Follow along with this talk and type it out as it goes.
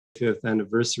5th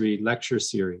anniversary lecture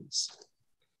series.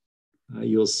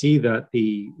 You'll see that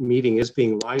the meeting is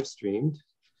being live streamed.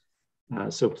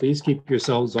 So please keep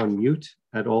yourselves on mute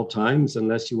at all times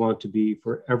unless you want to be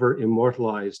forever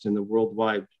immortalized in the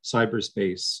worldwide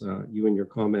cyberspace, you and your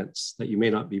comments that you may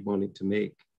not be wanting to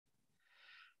make.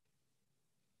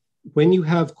 When you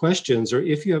have questions, or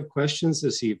if you have questions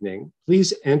this evening,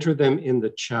 please enter them in the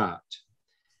chat.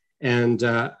 And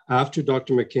after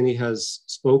Dr. McKinney has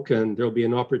spoken, there'll be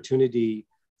an opportunity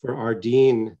for our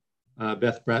Dean,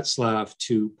 Beth Bratzlaff,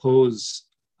 to pose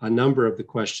a number of the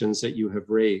questions that you have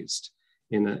raised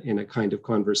in a kind of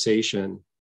conversation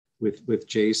with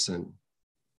Jason.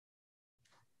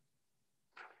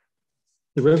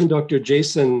 The Reverend Dr.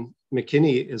 Jason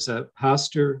McKinney is a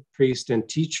pastor, priest, and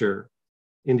teacher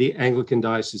in the Anglican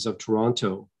Diocese of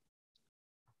Toronto.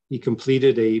 He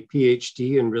completed a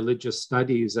PhD in religious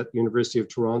studies at the University of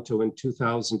Toronto in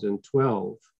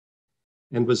 2012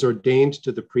 and was ordained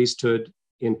to the priesthood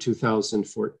in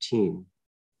 2014.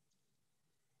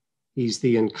 He's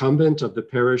the incumbent of the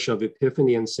parish of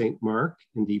Epiphany and St. Mark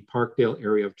in the Parkdale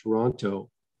area of Toronto,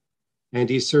 and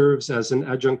he serves as an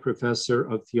adjunct professor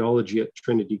of theology at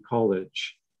Trinity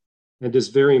College and is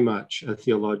very much a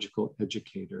theological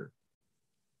educator.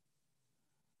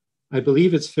 I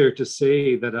believe it's fair to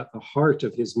say that at the heart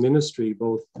of his ministry,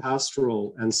 both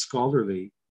pastoral and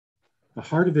scholarly, the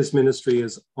heart of his ministry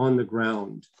is on the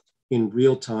ground in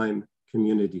real-time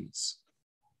communities.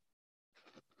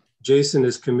 Jason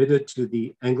is committed to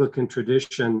the Anglican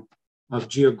tradition of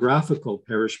geographical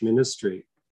parish ministry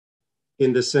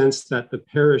in the sense that the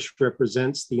parish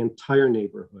represents the entire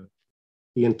neighborhood,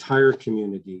 the entire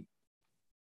community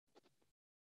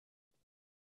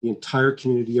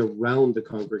around the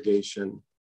congregation,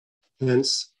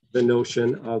 hence the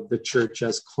notion of the church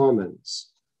as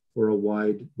commons for a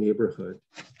wide neighborhood.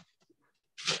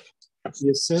 He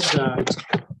has said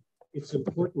that it's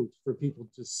important for people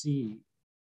to see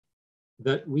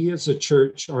that we as a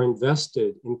church are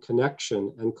invested in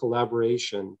connection and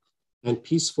collaboration and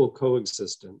peaceful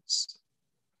coexistence.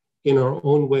 In our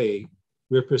own way,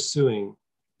 we're pursuing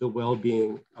the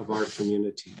well-being of our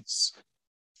communities.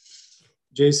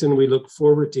 Jason, we look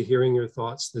forward to hearing your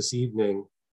thoughts this evening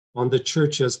on the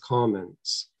church as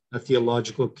commons, a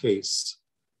theological case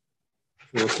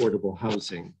for affordable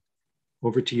housing.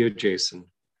 Over to you, Jason.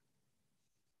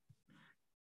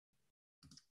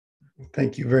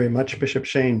 Thank you very much, Bishop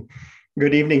Shane.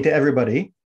 Good evening to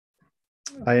everybody.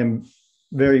 I am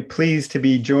very pleased to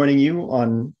be joining you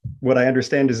on what I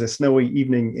understand is a snowy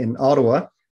evening in Ottawa,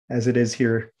 as it is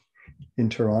here in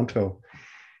Toronto.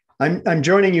 I'm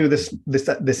joining you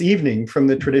this evening from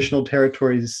the traditional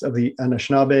territories of the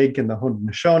Anishinaabe and the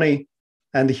Haudenosaunee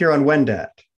and the Huron-Wendat,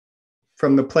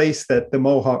 from the place that the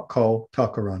Mohawk call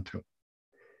Takaranto.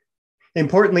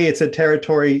 Importantly, it's a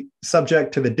territory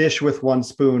subject to the dish with one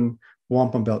spoon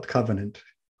Wampum Belt Covenant,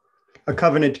 a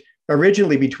covenant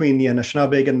originally between the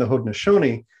Anishinaabe and the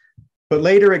Haudenosaunee, but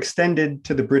later extended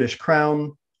to the British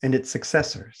Crown and its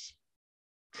successors.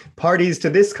 Parties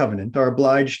to this covenant are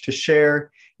obliged to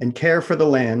share and care for the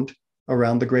land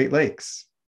around the Great Lakes.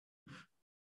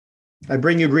 I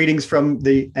bring you greetings from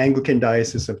the Anglican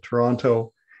Diocese of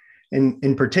Toronto, and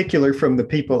in particular from the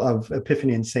people of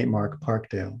Epiphany and St. Mark,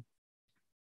 Parkdale.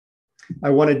 I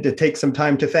wanted to take some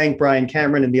time to thank Brian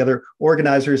Cameron and the other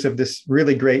organizers of this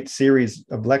really great series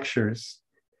of lectures,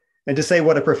 and to say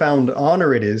what a profound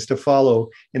honor it is to follow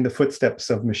in the footsteps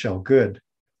of Michelle Good.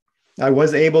 I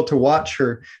was able to watch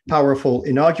her powerful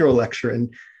inaugural lecture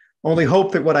and only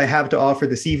hope that what I have to offer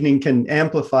this evening can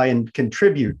amplify and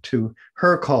contribute to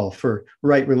her call for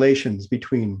right relations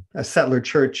between a settler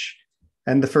church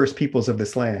and the first peoples of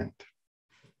this land.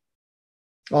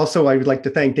 Also, I would like to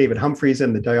thank David Humphreys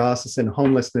and the Diocesan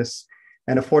Homelessness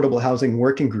and Affordable Housing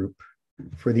Working Group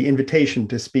for the invitation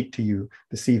to speak to you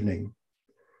this evening.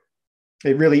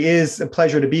 It really is a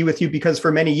pleasure to be with you because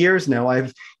for many years now,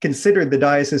 I've considered the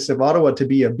Diocese of Ottawa to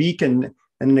be a beacon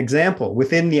and an example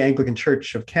within the Anglican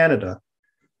Church of Canada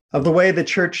of the way the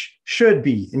church should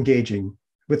be engaging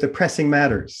with the pressing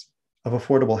matters of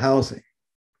affordable housing.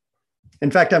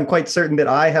 In fact, I'm quite certain that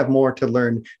I have more to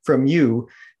learn from you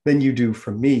than you do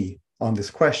from me on this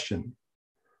question.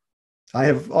 I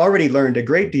have already learned a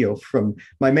great deal from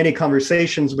my many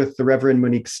conversations with the Reverend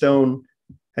Monique Stone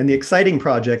and the exciting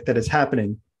project that is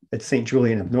happening at St.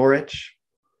 Julian of Norwich.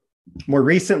 More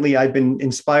recently, I've been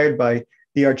inspired by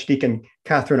the Archdeacon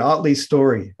Catherine Otley's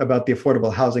story about the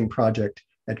affordable housing project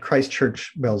at Christ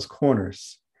Church Wells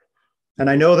Corners. And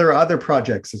I know there are other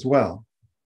projects as well.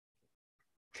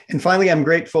 And finally, I'm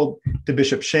grateful to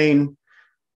Bishop Shane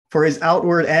for his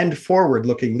outward and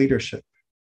forward-looking leadership.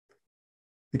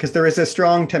 because there is a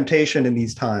strong temptation in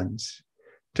these times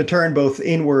to turn both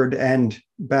inward and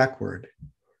backward.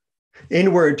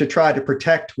 Inward to try to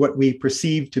protect what we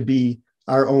perceive to be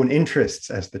our own interests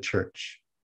as the church,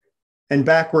 and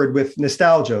backward with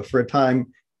nostalgia for a time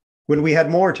when we had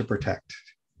more to protect,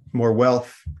 more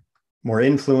wealth, more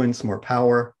influence, more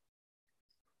power.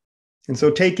 And so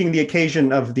taking the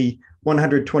occasion of the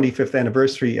 125th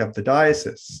anniversary of the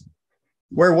diocese,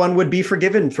 where one would be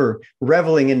forgiven for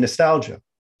reveling in nostalgia,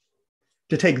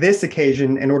 to take this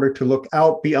occasion in order to look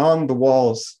out beyond the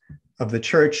walls of the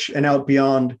church and out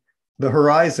beyond the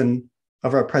horizon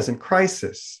of our present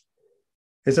crisis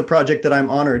is a project that I'm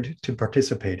honored to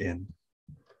participate in.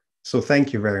 So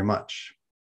thank you very much.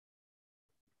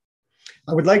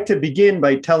 I would like to begin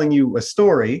by telling you a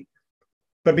story,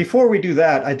 but before we do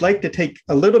that, I'd like to take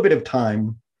a little bit of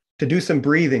time to do some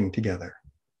breathing together.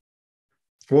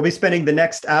 We'll be spending the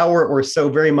next hour or so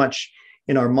very much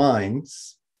in our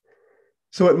minds,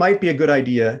 so it might be a good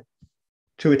idea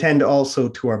to attend also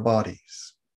to our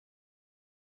bodies.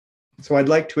 So I'd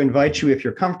like to invite you, if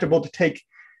you're comfortable, to take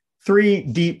 3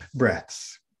 deep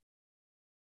breaths.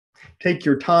 Take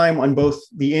your time on both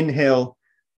the inhale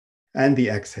and the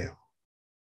exhale.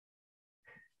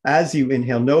 As you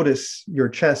inhale, notice your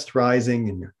chest rising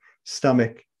and your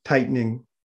stomach tightening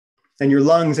and your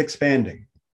lungs expanding.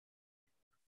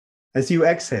 As you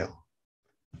exhale,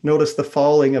 notice the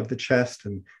falling of the chest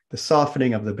and the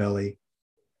softening of the belly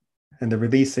and the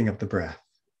releasing of the breath.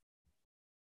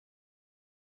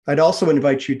 I'd also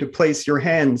invite you to place your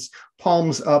hands,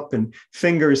 palms up and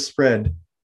fingers spread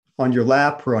on your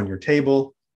lap or on your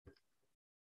table.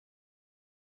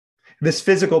 This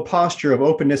physical posture of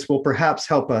openness will perhaps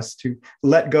help us to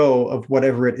let go of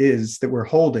whatever it is that we're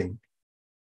holding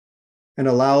and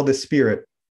allow the spirit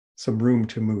some room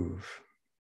to move.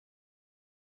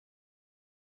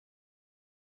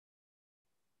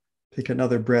 Take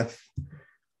another breath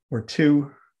or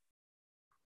 2.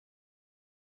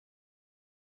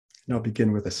 And I'll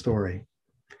begin with a story.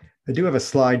 I do have a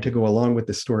slide to go along with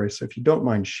the story, so if you don't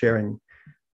mind sharing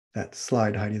that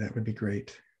slide, Heidi, that would be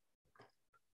great.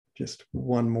 Just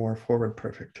one more forward,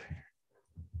 perfect.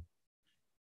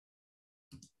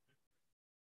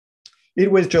 It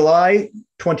was July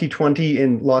 2020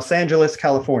 in Los Angeles,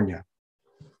 California.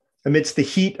 Amidst the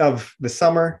heat of the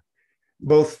summer,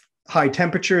 both high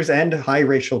temperatures and high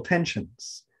racial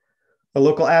tensions, a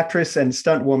local actress and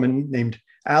stunt woman named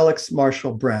Alex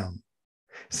Marshall Brown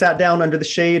sat down under the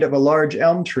shade of a large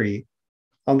elm tree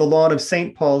on the lawn of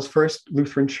St. Paul's First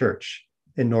Lutheran Church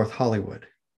in North Hollywood.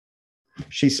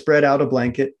 She spread out a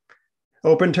blanket,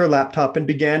 opened her laptop, and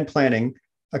began planning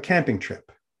a camping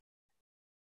trip.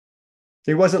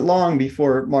 It wasn't long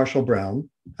before Marshall Brown,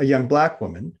 a young Black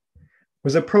woman,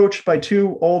 was approached by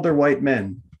 2 older white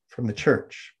men from the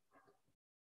church.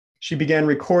 She began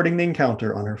recording the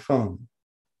encounter on her phone.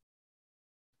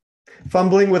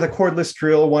 Fumbling with a cordless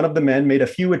drill, one of the men made a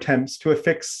few attempts to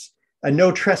affix a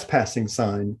no trespassing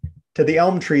sign to the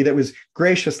elm tree that was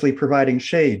graciously providing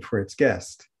shade for its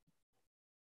guest.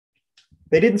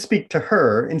 They didn't speak to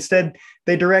her. Instead,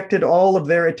 they directed all of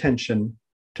their attention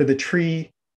to the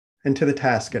tree and to the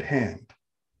task at hand.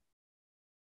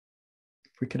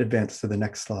 If we could advance to the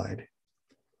next slide.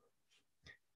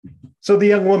 So the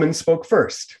young woman spoke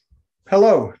first.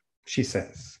 "Hello," she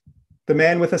says. The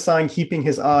man with a sign keeping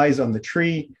his eyes on the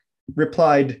tree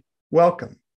replied,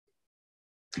 "Welcome."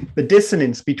 The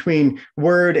dissonance between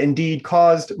word and deed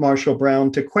caused Marshall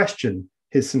Brown to question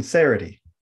his sincerity.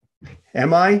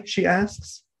 "Am I?" she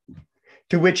asks.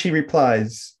 To which he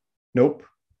replies, "Nope."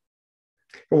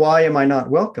 "Why am I not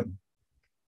welcome?"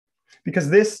 "Because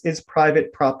this is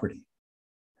private property.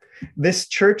 This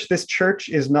church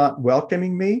is not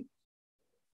welcoming me."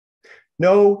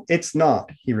 "No, it's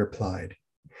not," he replied.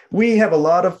 "We have a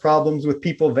lot of problems with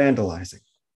people vandalizing,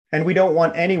 and we don't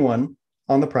want anyone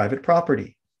on the private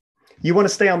property. You want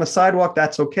to stay on the sidewalk,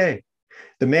 that's okay.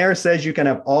 The mayor says you can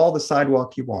have all the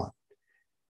sidewalk you want,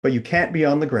 but you can't be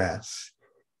on the grass.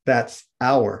 That's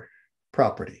our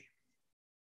property."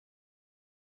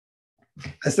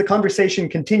 As the conversation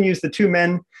continues, the 2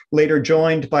 men, later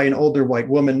joined by an older white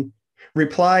woman,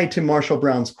 reply to Marshall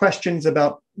Brown's questions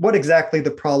about what exactly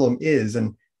the problem is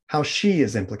and how she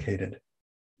is implicated.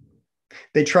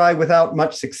 They try without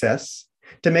much success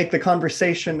to make the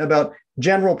conversation about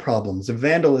general problems of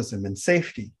vandalism and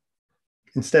safety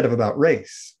instead of about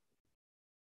race.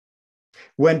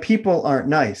 "When people aren't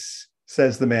nice,"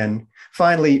 says the man,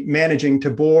 finally managing to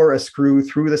bore a screw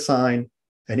through the sign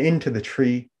and into the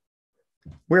tree,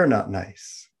 "we're not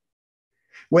nice."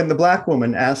 When the Black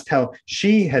woman asked how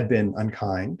she had been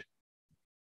unkind,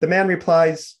 the man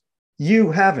replies,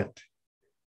 "You haven't.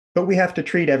 but we have to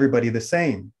treat everybody the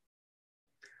same.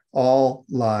 All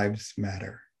lives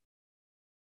matter.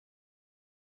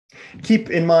 Keep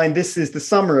in mind, this is the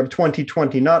summer of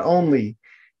 2020. Not only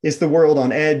is the world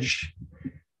on edge,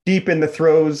 deep in the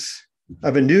throes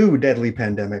of a new deadly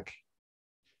pandemic,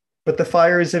 but the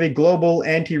fires of a global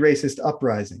anti-racist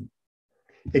uprising,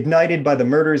 ignited by the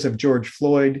murders of George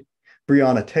Floyd,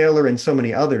 Breonna Taylor, and so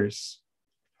many others,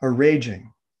 are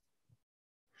raging.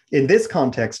 In this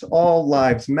context, all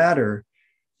lives matter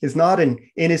is not an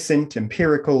innocent,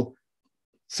 empirical,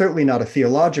 certainly not a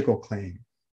theological claim.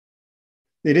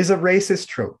 It is a racist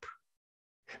trope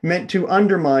meant to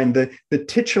undermine the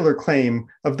titular claim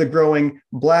of the growing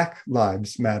Black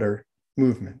Lives Matter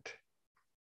movement.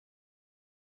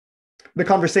 The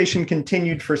conversation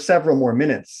continued for several more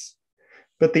minutes,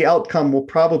 but the outcome will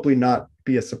probably not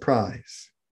be a surprise.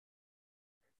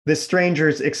 This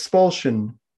stranger's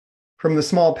expulsion from the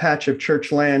small patch of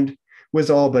church land was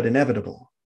all but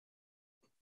inevitable.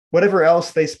 Whatever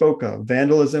else they spoke of,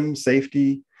 vandalism,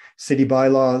 safety, city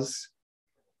bylaws,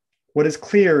 what is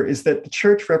clear is that the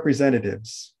church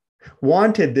representatives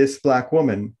wanted this Black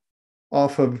woman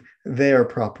off of their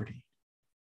property.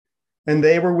 And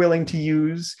they were willing to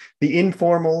use the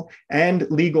informal and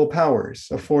legal powers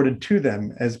afforded to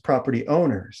them as property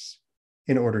owners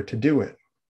in order to do it.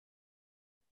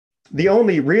 The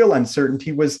only real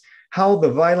uncertainty was how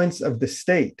the violence of the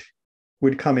state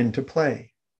would come into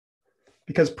play,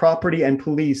 because property and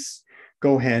police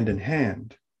go hand in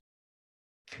hand.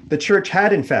 The church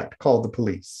had, in fact, called the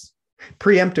police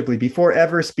preemptively before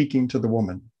ever speaking to the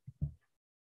woman.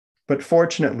 But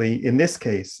fortunately, in this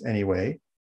case anyway,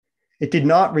 it did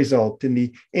not result in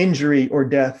the injury or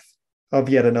death of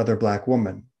yet another Black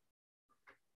woman.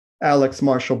 Alex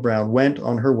Marshall Brown went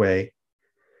on her way,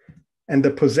 and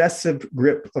the possessive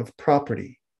grip of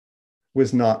property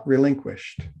was not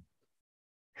relinquished.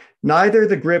 Neither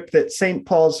the grip that St.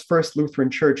 Paul's First Lutheran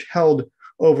Church held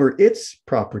over its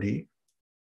property,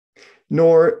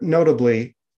 nor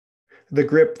notably the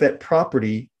grip that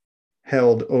property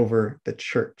held over the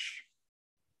church.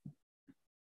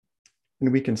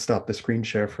 And we can stop the screen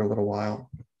share for a little while.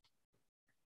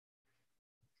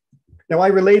 Now, I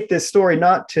relate this story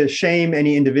not to shame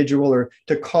any individual or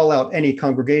to call out any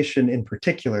congregation in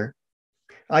particular.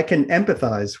 I can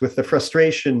empathize with the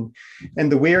frustration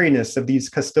and the weariness of these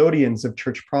custodians of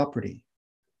church property.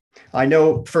 I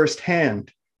know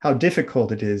firsthand how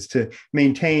difficult it is to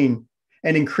maintain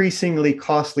an increasingly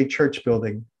costly church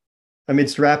building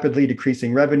amidst rapidly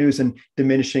decreasing revenues and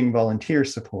diminishing volunteer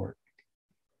support.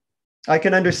 I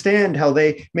can understand how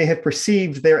they may have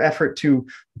perceived their effort to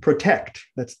protect,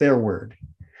 that's their word,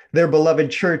 their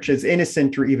beloved church as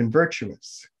innocent or even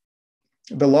virtuous.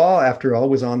 The law, after all,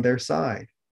 was on their side.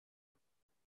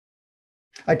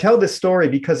 I tell this story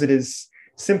because it is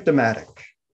symptomatic.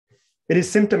 It is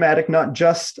symptomatic not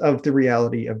just of the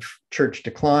reality of church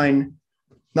decline,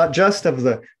 not just of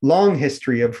the long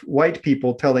history of white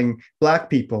people telling Black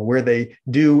people where they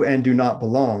do and do not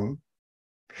belong,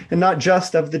 and not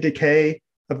just of the decay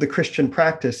of the Christian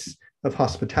practice of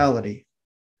hospitality,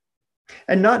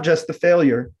 and not just the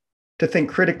failure to think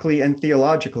critically and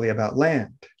theologically about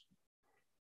land,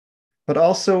 but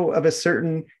also of a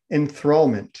certain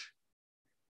enthrallment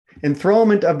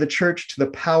of the church to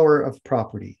the power of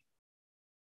property,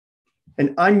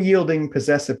 an unyielding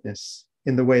possessiveness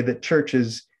in the way that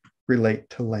churches relate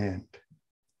to land.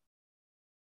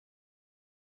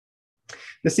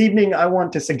 This evening, I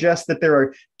want to suggest that there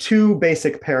are two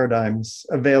basic paradigms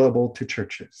available to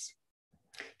churches,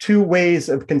 two ways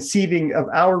of conceiving of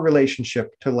our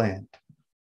relationship to land,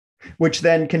 which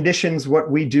then conditions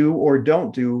what we do or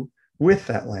don't do with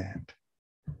that land.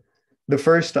 The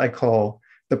first I call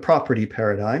the property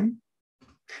paradigm.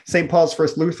 St. Paul's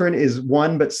First Lutheran is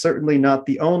one, but certainly not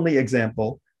the only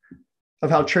example of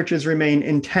how churches remain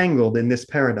entangled in this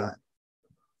paradigm.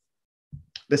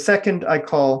 The second I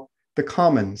call the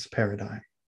commons paradigm.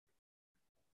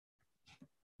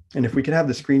 And if we can have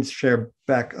the screen share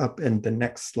back up in the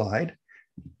next slide,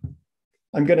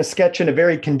 I'm going to sketch in a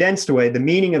very condensed way the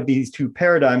meaning of these two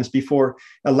paradigms before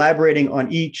elaborating on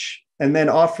each and then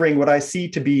offering what I see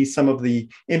to be some of the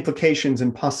implications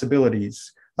and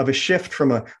possibilities of a shift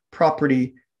from a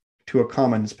property to a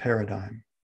commons paradigm.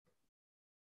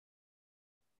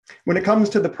 When it comes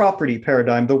to the property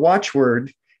paradigm, the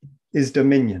watchword is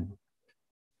dominion.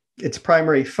 Its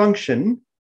primary function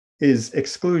is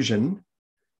exclusion,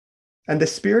 and the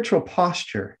spiritual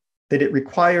posture that it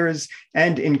requires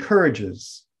and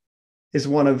encourages is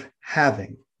one of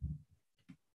having.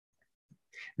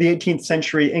 The 18th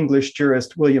century English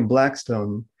jurist William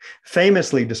Blackstone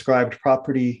famously described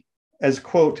property as,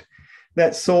 quote,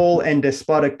 that sole and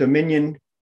despotic dominion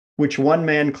which one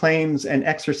man claims and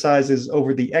exercises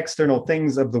over the external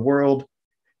things of the world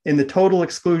in the total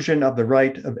exclusion of the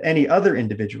right of any other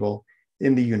individual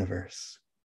in the universe.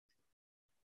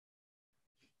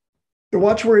 The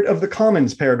watchword of the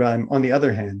commons paradigm, on the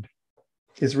other hand,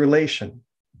 is relation.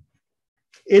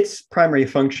 Its primary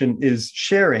function is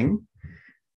sharing,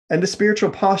 and the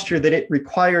spiritual posture that it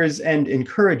requires and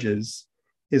encourages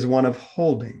is one of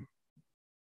holding.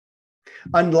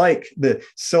 Unlike the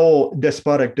sole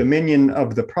despotic dominion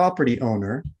of the property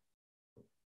owner,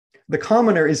 the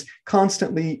commoner is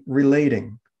constantly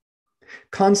relating,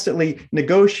 constantly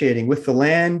negotiating with the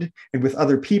land and with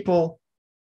other people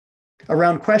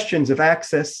around questions of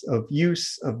access, of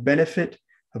use, of benefit,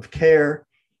 of care,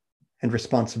 and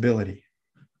responsibility.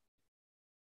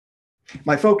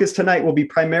 My focus tonight will be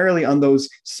primarily on those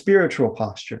spiritual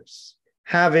postures,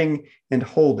 having and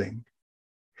holding,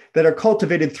 that are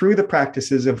cultivated through the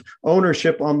practices of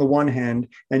ownership on the one hand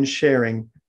and sharing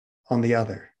on the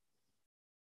other.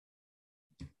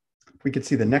 We could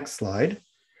see the next slide.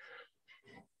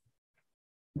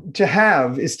 To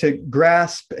have is to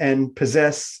grasp and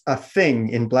possess a thing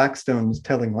in Blackstone's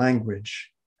telling language,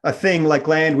 a thing like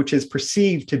land which is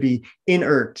perceived to be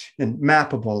inert and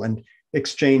mappable and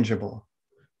exchangeable.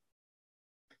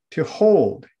 To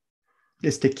hold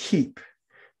is to keep,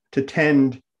 to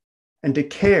tend, and to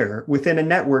care within a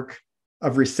network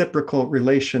of reciprocal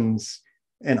relations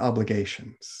and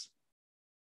obligations.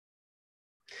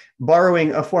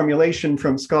 Borrowing a formulation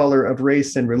from scholar of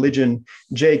race and religion,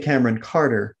 J. Cameron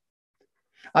Carter,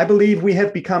 I believe we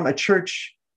have become a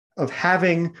church of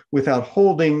having without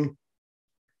holding,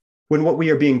 when what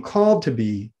we are being called to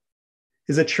be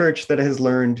is a church that has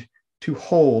learned to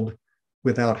hold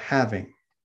without having.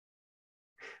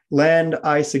 Land,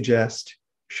 I suggest,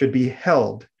 should be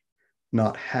held,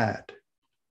 not had.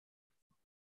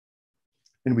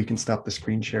 And we can stop the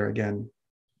screen share again.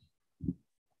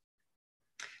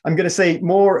 I'm going to say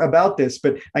more about this,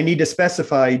 but I need to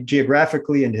specify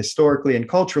geographically and historically and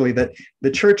culturally that the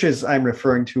churches I'm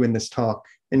referring to in this talk,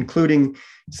 including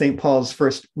St. Paul's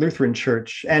First Lutheran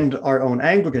Church and our own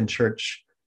Anglican Church,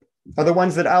 are the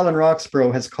ones that Alan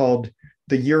Roxburgh has called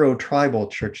the Euro-tribal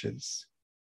churches.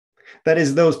 That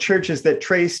is, those churches that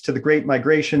trace to the great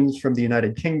migrations from the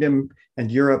United Kingdom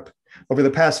and Europe over the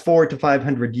past 400 to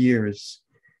 500 years,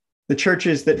 the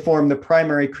churches that form the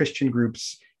primary Christian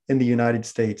groups in the United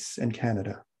States and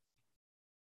Canada.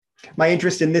 My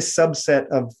interest in this subset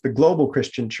of the global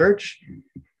Christian church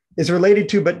is related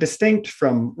to but distinct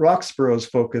from Roxburgh's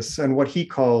focus on what he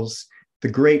calls the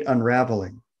great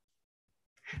unraveling.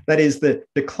 That is, the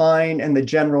decline and the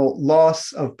general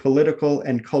loss of political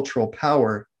and cultural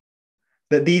power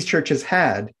that these churches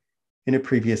had in a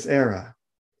previous era.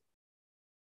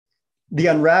 The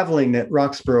unraveling that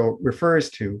Roxburgh refers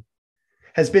to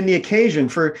has been the occasion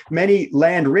for many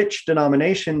land-rich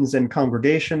denominations and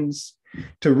congregations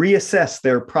to reassess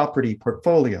their property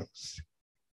portfolios.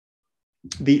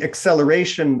 The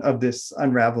acceleration of this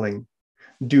unraveling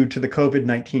due to the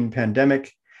COVID-19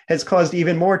 pandemic has caused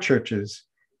even more churches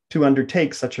to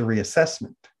undertake such a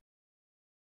reassessment.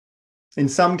 In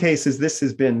some cases, this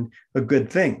has been a good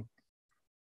thing.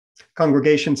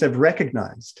 Congregations have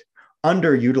recognized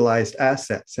underutilized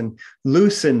assets and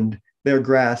loosened their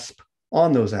grasp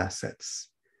on those assets,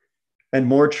 and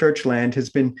more church land has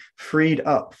been freed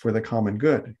up for the common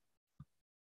good.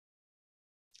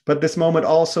 But this moment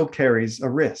also carries a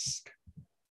risk.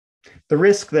 The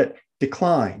risk that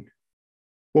decline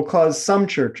will cause some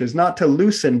churches not to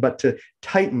loosen, but to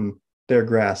tighten their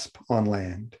grasp on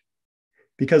land.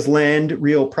 Because land,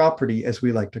 real property, as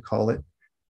we like to call it,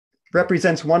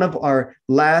 represents one of our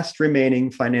last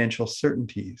remaining financial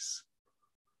certainties.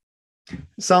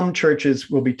 Some churches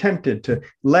will be tempted to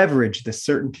leverage this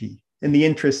certainty in the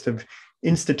interest of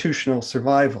institutional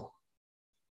survival.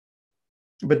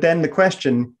 But then the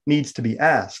question needs to be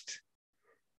asked,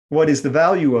 what is the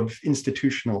value of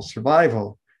institutional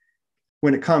survival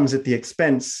when it comes at the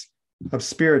expense of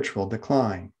spiritual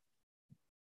decline?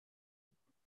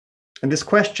 And this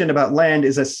question about land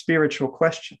is a spiritual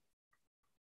question.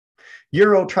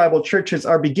 Euro-tribal churches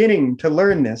are beginning to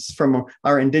learn this from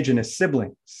our indigenous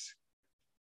siblings,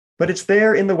 but it's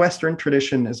there in the Western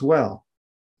tradition as well.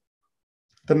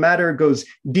 The matter goes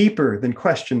deeper than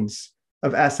questions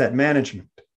of asset management.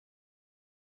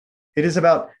 It is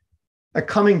about a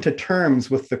coming to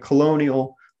terms with the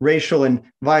colonial, racial, and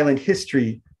violent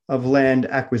history of land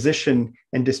acquisition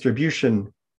and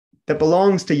distribution that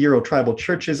belongs to Euro-tribal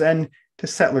churches and to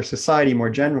settler society more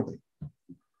generally.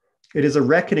 It is a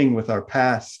reckoning with our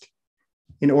past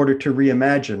in order to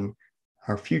reimagine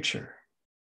our future.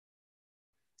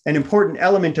 An important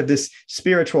element of this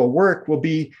spiritual work will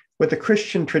be what the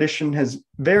Christian tradition has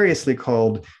variously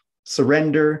called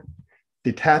surrender,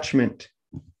 detachment,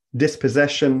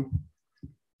 dispossession,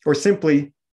 or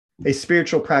simply a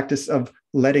spiritual practice of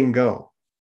letting go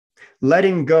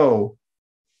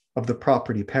of the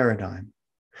property paradigm,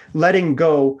 letting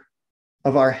go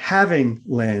of our having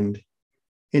land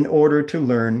in order to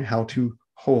learn how to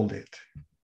hold it.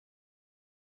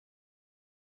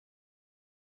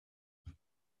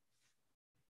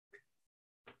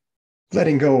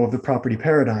 Letting go of the property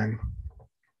paradigm.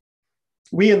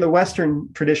 We in the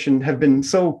Western tradition have been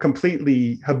so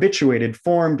completely habituated,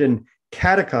 formed, and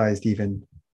catechized even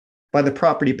by the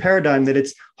property paradigm that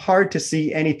it's hard to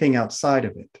see anything outside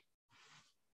of it.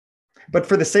 But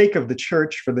for the sake of the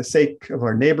church, for the sake of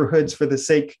our neighborhoods, for the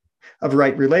sake of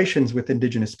right relations with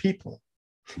Indigenous people,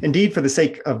 indeed for the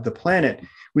sake of the planet,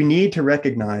 we need to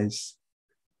recognize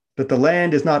that the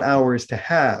land is not ours to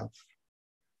have,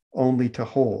 only to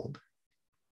hold.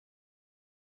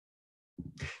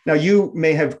 Now, you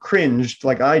may have cringed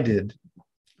like I did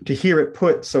to hear it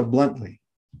put so bluntly.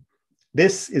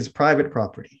 This is private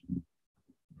property.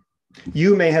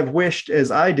 You may have wished,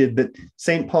 as I did, that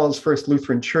St. Paul's First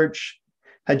Lutheran Church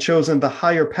had chosen the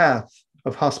higher path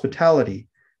of hospitality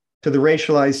to the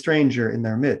racialized stranger in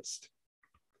their midst.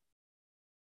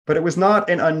 But it was not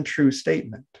an untrue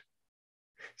statement.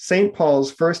 St.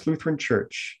 Paul's First Lutheran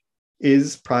Church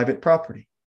is private property.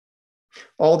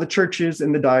 All the churches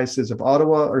in the Diocese of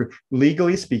Ottawa are,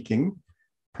 legally speaking,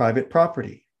 private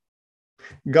property,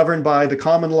 governed by the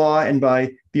common law and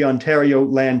by the Ontario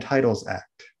Land Titles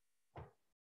Act.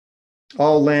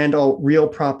 All land, all real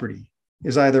property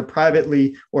is either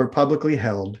privately or publicly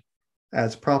held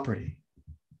as property.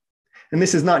 And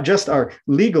this is not just our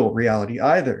legal reality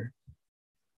either.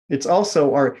 It's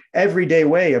also our everyday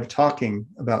way of talking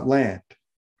about land.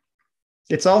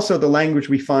 It's also the language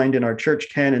we find in our church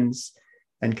canons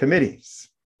and committees.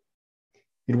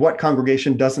 In what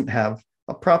congregation doesn't have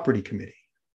a property committee?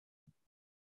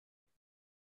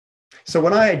 So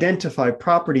when I identify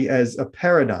property as a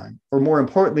paradigm, or more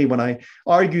importantly, when I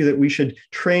argue that we should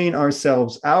train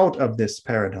ourselves out of this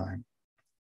paradigm,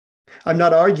 I'm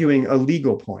not arguing a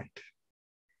legal point.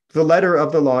 The letter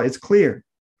of the law is clear,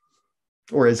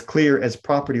 or as clear as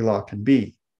property law can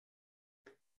be.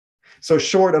 So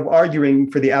short of arguing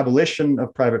for the abolition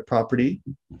of private property,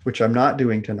 which I'm not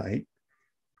doing tonight,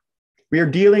 we are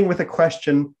dealing with a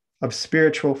question of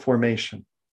spiritual formation.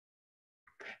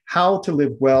 How to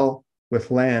live well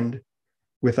with land,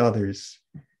 with others,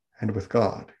 and with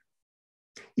God,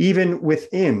 even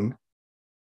within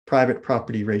private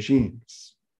property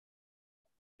regimes.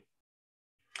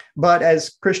 But as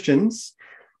Christians,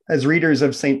 as readers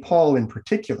of St. Paul in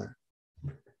particular,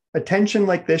 a tension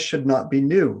like this should not be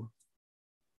new.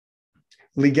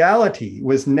 Legality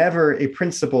was never a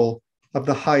principle of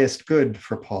the highest good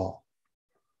for Paul.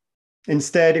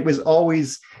 Instead, it was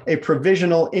always a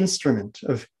provisional instrument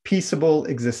of peaceable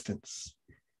existence,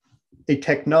 a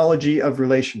technology of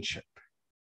relationship.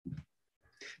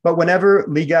 But whenever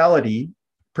legality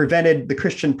prevented the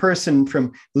Christian person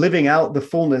from living out the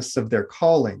fullness of their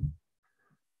calling,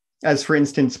 as for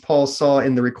instance, Paul saw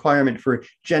in the requirement for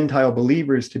Gentile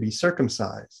believers to be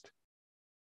circumcised,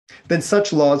 then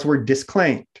such laws were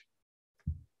disclaimed.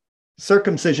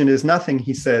 Circumcision is nothing,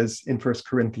 he says in 1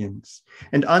 Corinthians,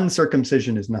 and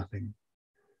uncircumcision is nothing.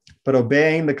 But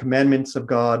obeying the commandments of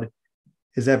God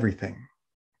is everything.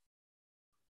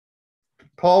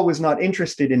 Paul was not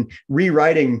interested in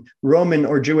rewriting Roman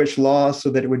or Jewish law so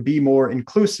that it would be more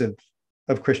inclusive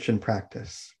of Christian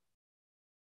practice.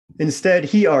 Instead,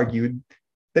 he argued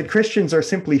that Christians are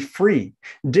simply free,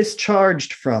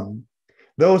 discharged from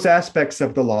those aspects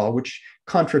of the law which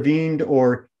contravened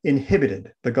or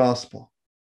inhibited the gospel.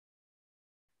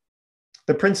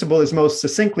 The principle is most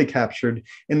succinctly captured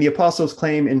in the apostles'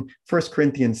 claim in 1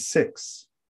 Corinthians 6,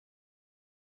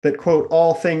 that, quote,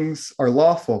 all things are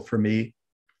lawful for me,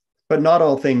 but not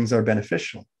all things are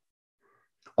beneficial.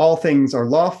 All things are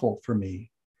lawful for me,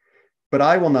 but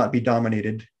I will not be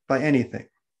dominated by anything.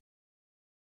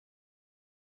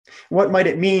 What might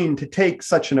it mean to take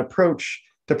such an approach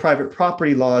to private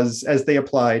property laws as they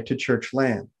apply to church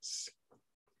lands?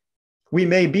 We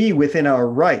may be within our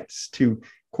rights to,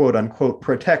 quote unquote,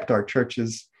 protect our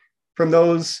churches from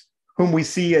those whom we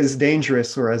see as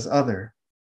dangerous or as other.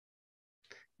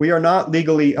 We are not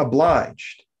legally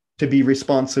obliged to be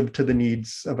responsive to the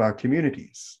needs of our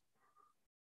communities.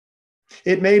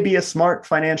 It may be a smart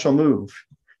financial move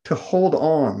to hold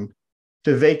on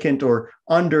to vacant or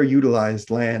underutilized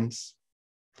lands,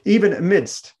 even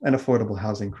amidst an affordable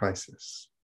housing crisis.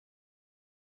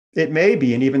 It may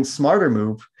be an even smarter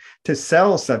move to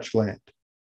sell such land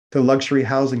to luxury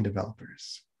housing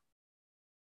developers.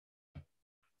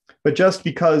 But just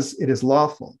because it is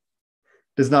lawful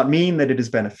does not mean that it is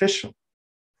beneficial.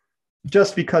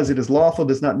 Just because it is lawful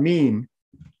does not mean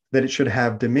that it should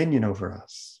have dominion over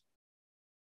us.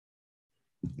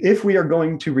 If we are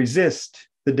going to resist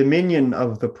the dominion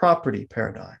of the property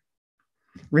paradigm,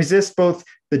 resist both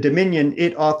the dominion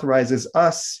it authorizes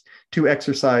us to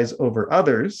exercise over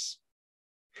others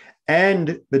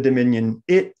and the dominion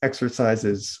it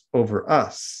exercises over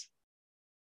us,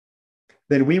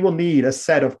 then we will need a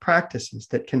set of practices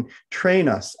that can train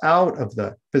us out of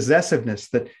the possessiveness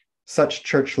that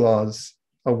such laws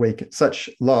awaken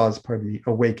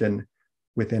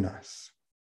within us.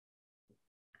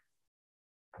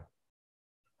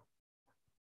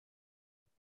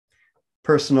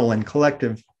 Personal and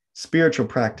collective spiritual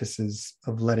practices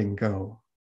of letting go.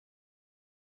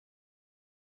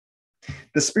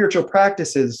 The spiritual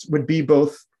practices would be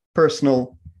both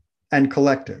personal and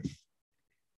collective.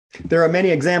 There are many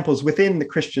examples within the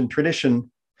Christian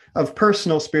tradition of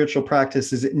personal spiritual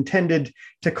practices intended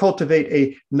to cultivate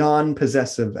a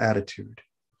non-possessive attitude.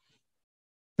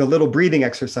 The little breathing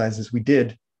exercises we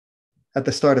did at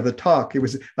the start of the talk, it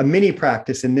was a mini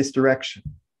practice in this direction.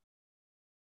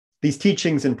 These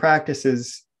teachings and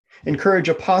practices encourage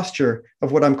a posture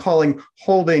of what I'm calling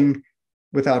holding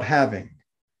without having.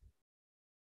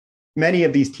 Many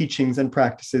of these teachings and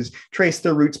practices trace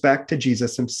their roots back to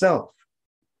Jesus himself,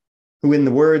 who, in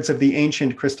the words of the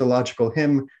ancient Christological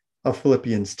hymn of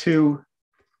Philippians 2,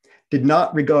 did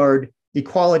not regard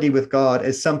equality with God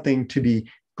as something to be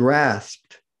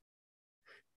grasped,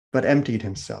 but emptied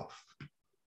himself.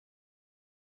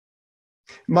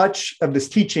 Much of this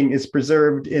teaching is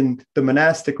preserved in the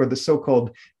monastic or the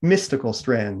so-called mystical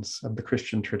strands of the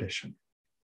Christian tradition.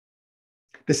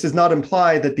 This does not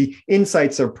imply that the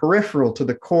insights are peripheral to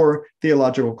the core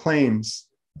theological claims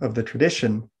of the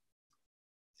tradition.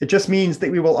 It just means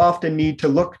that we will often need to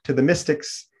look to the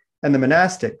mystics and the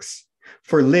monastics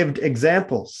for lived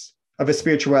examples of a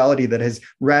spirituality that has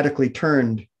radically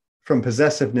turned from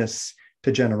possessiveness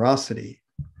to generosity,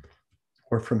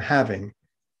 or from having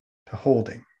to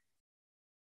holding.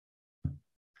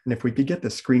 And if we could get the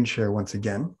screen share once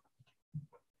again.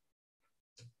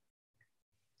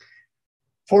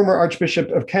 Former Archbishop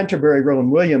of Canterbury, Rowan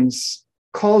Williams,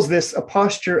 calls this a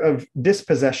posture of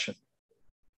dispossession,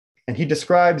 and he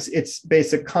describes its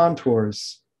basic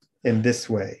contours in this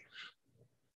way.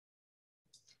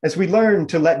 As we learn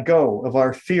to let go of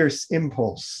our fierce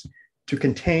impulse to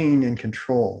contain and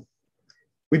control,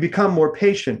 we become more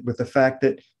patient with the fact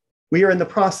that we are in the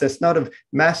process not of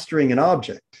mastering an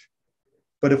object,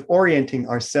 but of orienting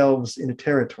ourselves in a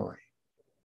territory.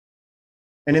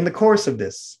 And in the course of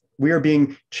this, we are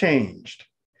being changed,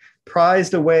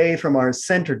 prized away from our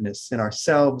centeredness in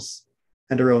ourselves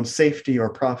and our own safety or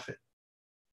profit,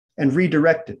 and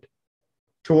redirected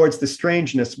towards the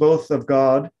strangeness both of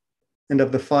God and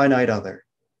of the finite other,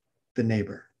 the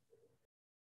neighbor.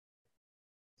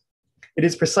 It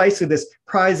is precisely this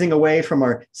prizing away from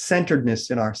our centeredness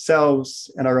in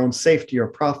ourselves and our own safety or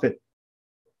profit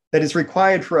that is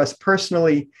required for us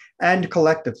personally and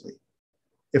collectively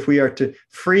if we are to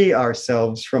free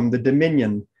ourselves from the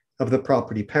dominion of the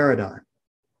property paradigm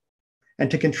and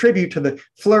to contribute to the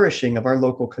flourishing of our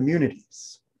local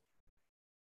communities.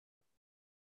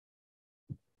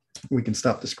 We can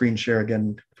stop the screen share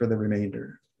again for the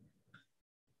remainder.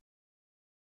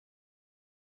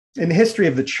 In the history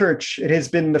of the church, it has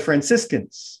been the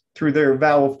Franciscans, through their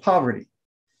vow of poverty,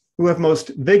 who have most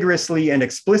vigorously and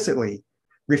explicitly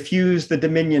refused the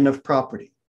dominion of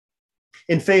property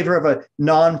in favor of a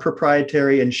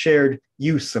non-proprietary and shared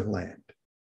use of land.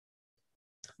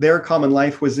 Their common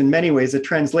life was in many ways a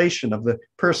translation of the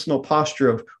personal posture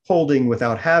of holding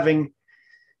without having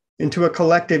into a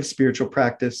collective spiritual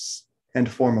practice and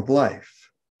form of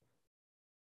life.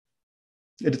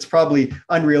 It's probably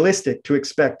unrealistic to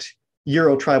expect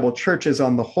Euro-tribal churches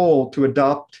on the whole to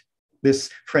adopt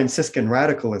this Franciscan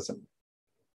radicalism.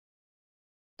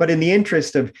 But in the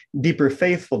interest of deeper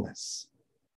faithfulness,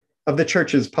 of the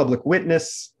church's public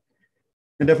witness,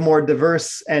 and of more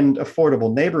diverse and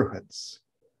affordable neighborhoods,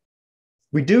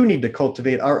 we do need to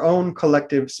cultivate our own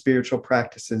collective spiritual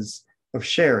practices of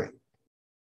sharing.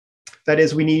 That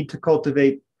is, we need to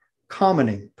cultivate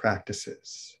commoning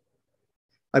practices.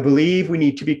 I believe we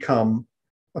need to become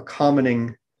a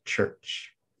commoning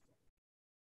church.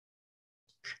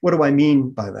 What do I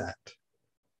mean by that?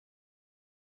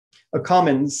 A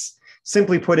commons,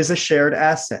 simply put, is a shared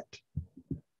asset.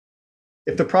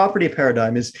 If the property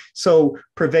paradigm is so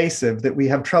pervasive that we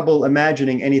have trouble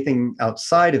imagining anything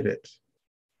outside of it,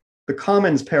 the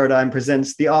commons paradigm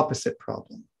presents the opposite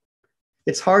problem.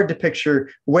 It's hard to picture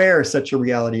where such a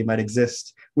reality might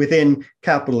exist within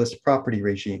capitalist property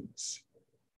regimes.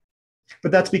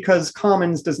 But that's because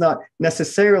commons does not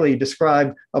necessarily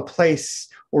describe a place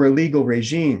or a legal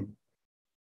regime,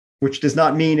 which does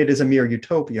not mean it is a mere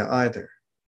utopia either.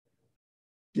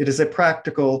 It is a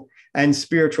practical and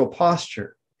spiritual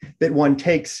posture that one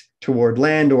takes toward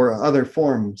land or other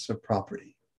forms of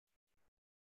property.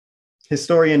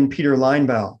 Historian Peter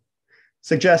Linebaugh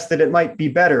suggests that it might be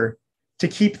better to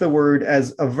keep the word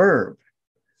as a verb,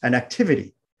 an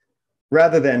activity,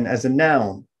 rather than as a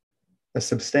noun, a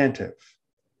substantive.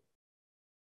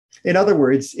 In other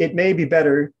words, it may be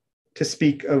better to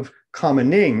speak of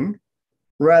commoning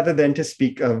rather than to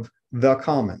speak of the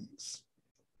commons.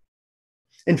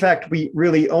 In fact, we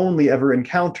really only ever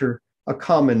encounter a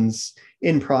commons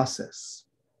in process,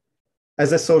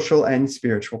 as a social and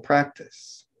spiritual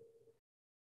practice.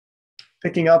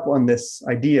 Picking up on this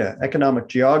idea, economic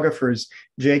geographers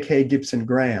J.K. Gibson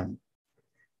Graham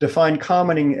defined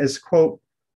commoning as, quote,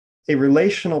 a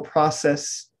relational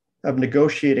process of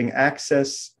negotiating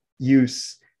access,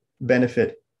 use,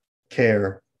 benefit,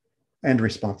 care, and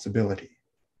responsibility.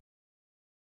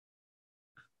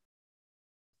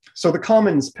 So the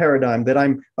commons paradigm that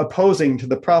I'm opposing to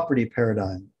the property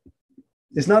paradigm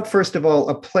is not, first of all,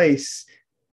 a place,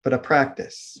 but a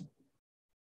practice.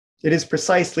 It is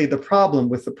precisely the problem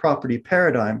with the property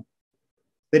paradigm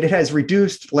that it has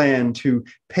reduced land to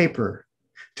paper,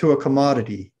 to a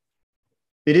commodity.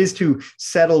 It is too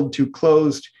settled, too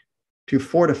closed, too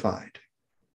fortified.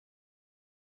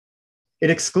 It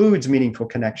excludes meaningful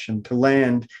connection to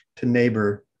land, to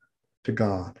neighbor, to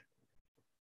God.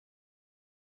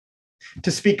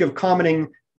 To speak of commoning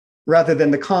rather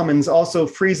than the commons also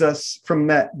frees us from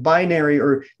that binary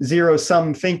or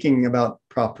zero-sum thinking about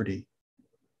property,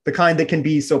 the kind that can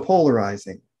be so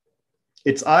polarizing.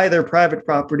 It's either private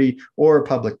property or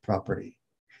public property.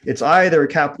 It's either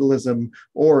capitalism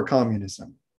or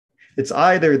communism. It's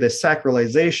either the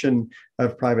sacralization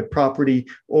of private property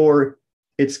or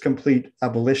its complete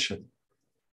abolition.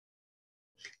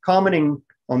 Commoning,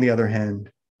 on the other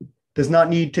hand, does not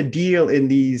need to deal in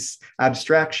these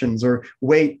abstractions or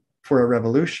wait for a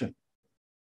revolution.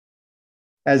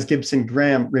 As Gibson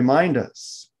Graham remind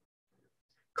us,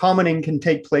 commoning can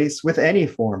take place with any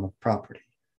form of property,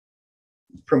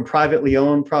 from privately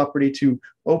owned property to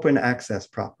open access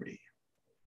property.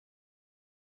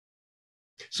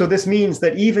 So this means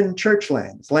that even church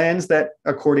lands, lands that,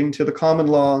 according to the common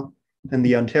law and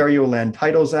the Ontario Land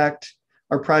Titles Act,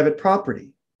 are private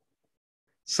property,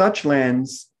 such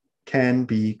lands can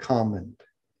be commoned.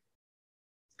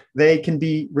 They can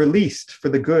be released for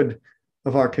the good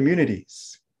of our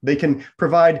communities. They can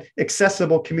provide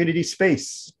accessible community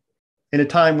space in a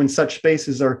time when such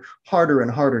spaces are harder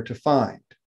and harder to find.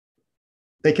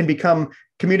 They can become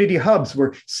community hubs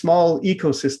where small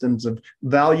ecosystems of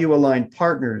value-aligned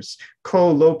partners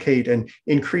co-locate and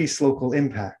increase local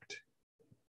impact.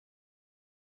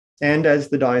 And as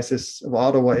the Diocese of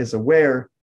Ottawa is aware,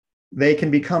 they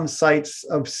can become sites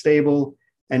of stable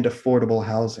and affordable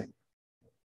housing.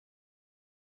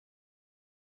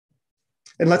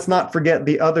 And let's not forget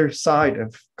the other side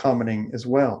of commoning as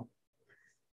well.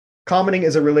 Commoning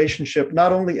is a relationship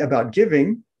not only about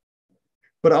giving,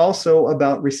 but also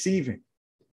about receiving.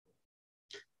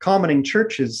 Commoning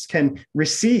churches can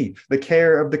receive the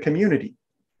care of the community,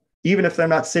 even if they're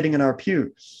not sitting in our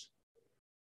pews.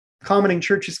 Commoning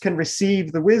churches can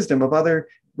receive the wisdom of other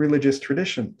religious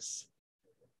traditions.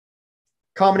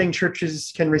 Commoning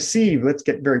churches can receive, let's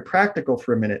get very practical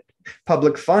for a minute,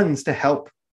 public funds to help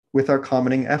with our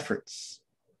commoning efforts.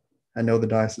 I know the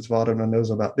Diocese of Ottawa knows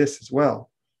about this as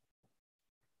well.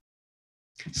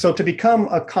 So to become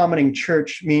a commoning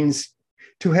church means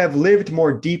to have lived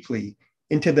more deeply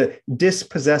into the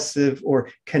dispossessive or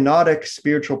kenotic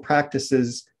spiritual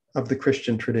practices of the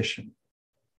Christian tradition,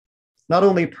 not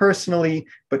only personally,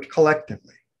 but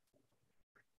collectively.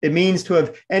 It means to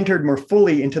have entered more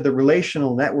fully into the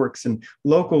relational networks and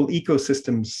local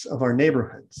ecosystems of our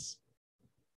neighborhoods,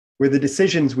 where the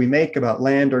decisions we make about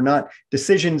land are not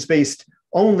decisions based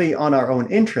only on our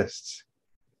own interests,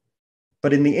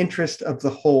 but in the interest of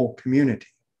the whole community.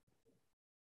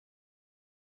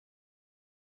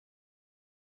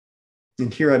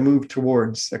 And here I move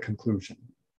towards a conclusion.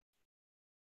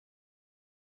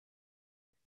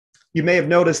 You may have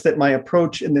noticed that my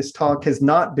approach in this talk has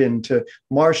not been to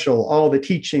marshal all the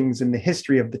teachings in the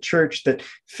history of the church that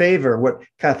favor what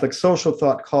Catholic social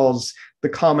thought calls the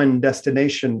common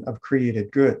destination of created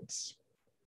goods.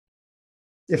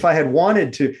 If I had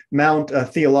wanted to mount a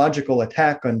theological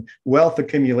attack on wealth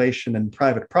accumulation and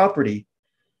private property,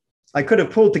 I could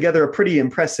have pulled together a pretty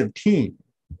impressive team,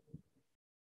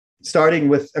 starting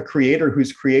with a creator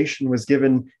whose creation was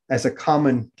given as a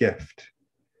common gift,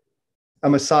 a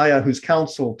Messiah whose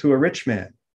counsel to a rich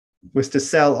man was to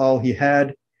sell all he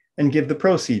had and give the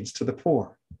proceeds to the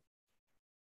poor,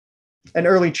 an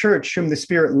early church whom the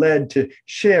Spirit led to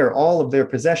share all of their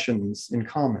possessions in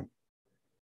common.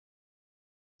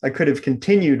 I could have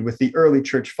continued with the early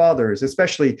church fathers,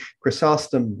 especially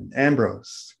Chrysostom and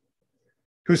Ambrose,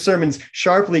 whose sermons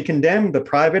sharply condemned the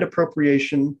private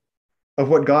appropriation of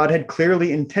what God had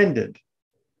clearly intended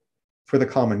for the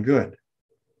common good.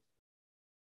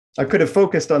 I could have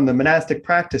focused on the monastic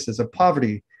practices of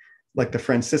poverty, like the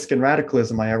Franciscan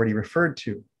radicalism I already referred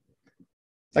to.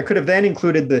 I could have then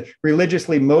included the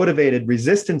religiously motivated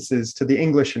resistances to the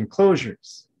English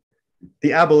enclosures,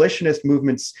 the abolitionist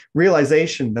movement's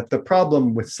realization that the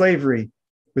problem with slavery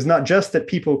was not just that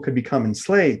people could become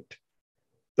enslaved,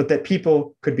 but that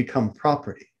people could become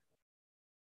property.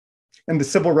 And the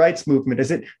civil rights movement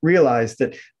as it realized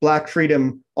that Black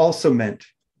freedom also meant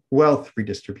wealth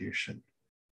redistribution.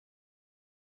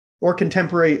 Or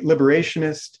contemporary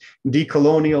liberationist,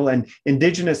 decolonial, and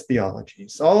indigenous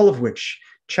theologies, all of which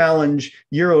challenge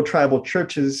Euro-tribal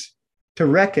churches to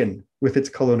reckon with its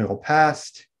colonial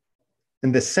past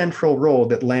and the central role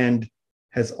that land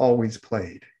has always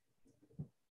played.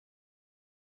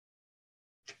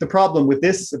 The problem with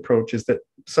this approach is that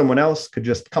someone else could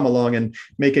just come along and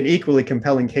make an equally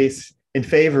compelling case in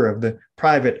favor of the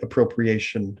private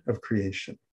appropriation of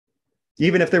creation,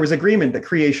 even if there was agreement that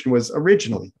creation was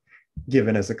originally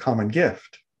given as a common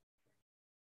gift.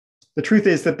 The truth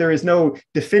is that there is no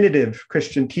definitive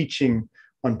Christian teaching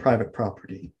on private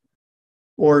property.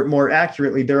 Or more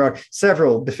accurately, there are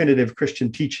several definitive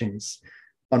Christian teachings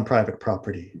on private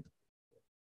property.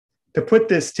 To put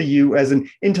this to you as an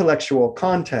intellectual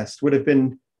contest would have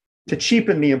been to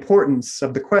cheapen the importance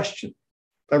of the question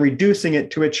by reducing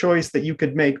it to a choice that you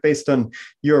could make based on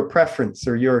your preference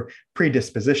or your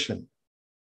predisposition.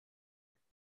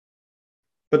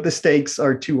 But the stakes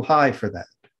are too high for that.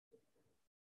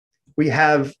 We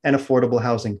have an affordable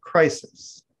housing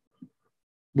crisis,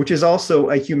 which is also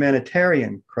a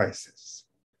humanitarian crisis.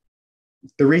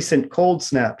 The recent cold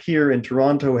snap here in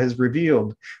Toronto has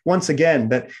revealed once again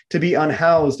that to be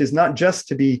unhoused is not just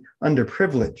to be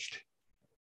underprivileged,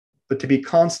 but to be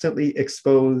constantly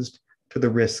exposed to the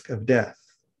risk of death.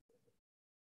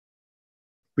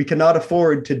 We cannot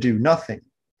afford to do nothing.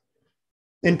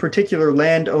 In particular,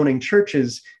 land-owning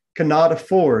churches cannot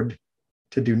afford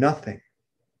to do nothing.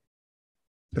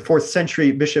 The 4th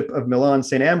century Bishop of Milan,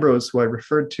 St. Ambrose, who I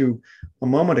referred to a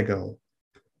moment ago,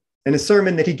 in a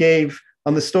sermon that he gave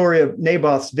on the story of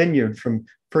Naboth's vineyard from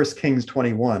 1 Kings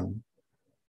 21,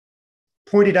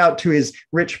 pointed out to his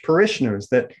rich parishioners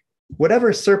that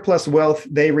whatever surplus wealth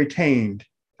they retained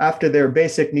after their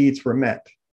basic needs were met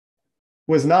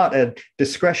was not a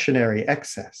discretionary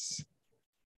excess,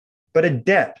 but a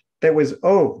debt that was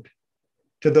owed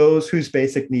to those whose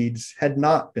basic needs had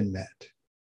not been met.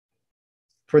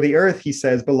 For the earth, he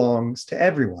says, belongs to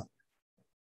everyone,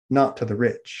 not to the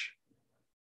rich.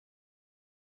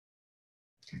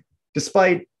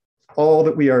 Despite all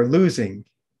that we are losing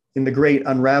in the great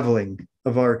unraveling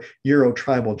of our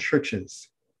Euro-tribal churches,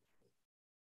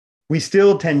 we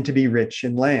still tend to be rich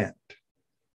in land.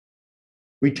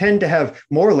 We tend to have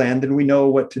more land than we know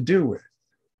what to do with.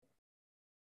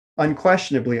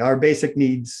 Unquestionably, our basic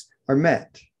needs are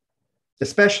met,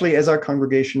 especially as our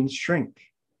congregations shrink.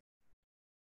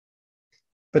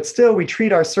 But still, we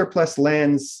treat our surplus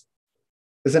lands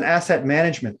as an asset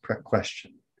management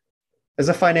question, as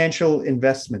a financial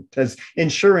investment, as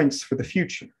insurance for the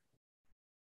future.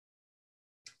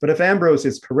 But if Ambrose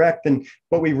is correct, then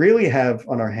what we really have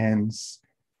on our hands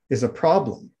is a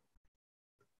problem.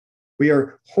 We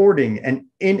are hoarding an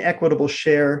inequitable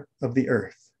share of the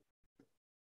earth,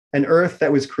 an earth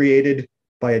that was created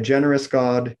by a generous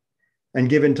God and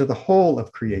given to the whole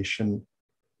of creation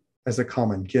as a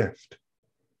common gift.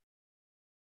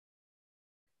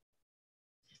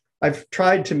 I've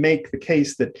tried to make the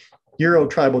case that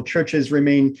Euro-tribal churches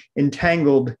remain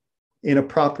entangled in a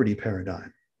property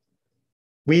paradigm.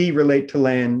 We relate to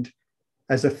land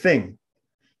as a thing,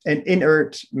 an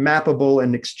inert, mappable,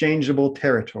 and exchangeable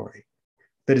territory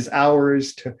that is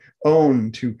ours to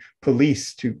own, to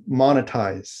police, to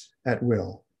monetize at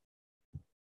will.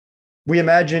 We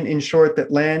imagine, in short,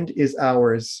 that land is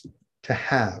ours to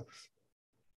have.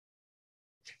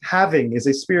 Having is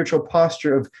a spiritual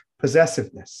posture of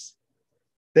possessiveness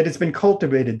that has been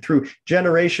cultivated through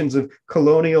generations of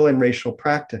colonial and racial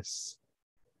practice,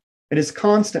 and is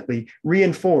constantly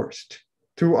reinforced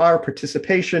through our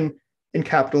participation in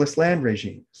capitalist land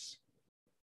regimes.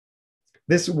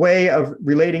 This way of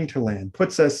relating to land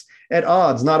puts us at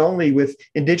odds not only with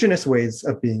indigenous ways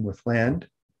of being with land,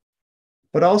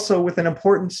 but also with an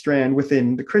important strand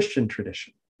within the Christian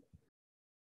tradition.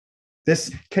 This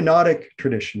kenotic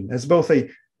tradition, as both a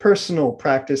personal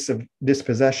practice of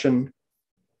dispossession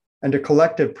and a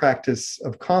collective practice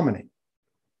of commoning,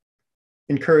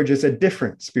 encourages a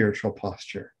different spiritual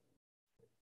posture,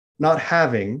 not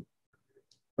having,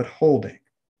 but holding.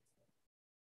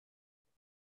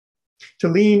 To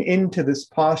lean into this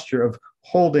posture of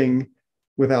holding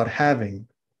without having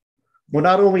will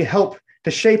not only help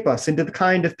to shape us into the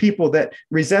kind of people that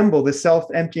resemble the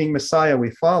self-emptying Messiah we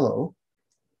follow,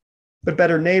 but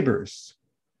better neighbors,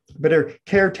 better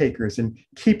caretakers and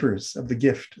keepers of the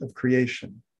gift of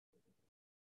creation.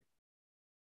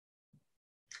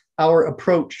 Our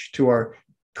approach to our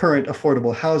current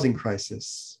affordable housing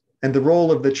crisis and the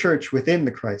role of the church within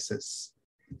the crisis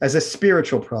as a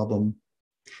spiritual problem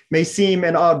may seem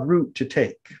an odd route to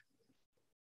take.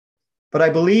 But I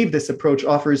believe this approach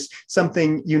offers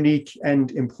something unique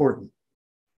and important.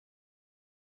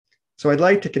 So I'd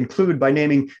like to conclude by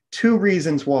naming 2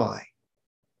 reasons why.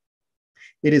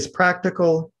 It is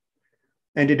practical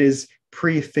and it is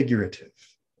prefigurative.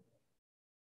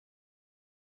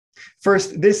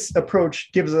 First, this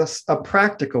approach gives us a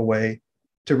practical way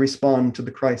to respond to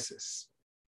the crisis.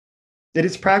 It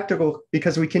is practical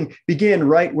because we can begin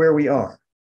right where we are.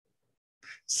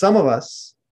 Some of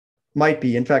us might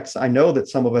be, in fact, I know that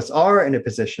some of us are in a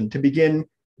position to begin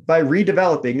by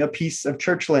redeveloping a piece of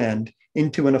church land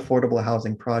into an affordable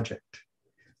housing project.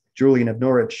 Julian of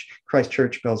Norwich, Christ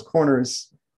Church, Bell's Corners.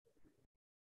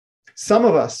 Some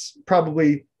of us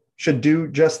probably should do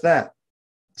just that.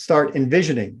 Start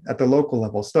envisioning at the local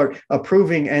level, start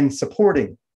approving and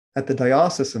supporting at the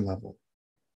diocesan level.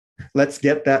 Let's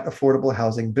get that affordable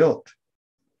housing built.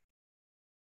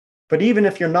 But even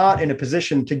if you're not in a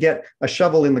position to get a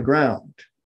shovel in the ground,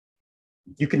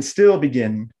 you can still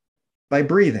begin by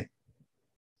breathing,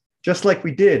 just like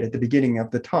we did at the beginning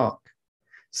of the talk.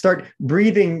 Start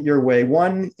breathing your way,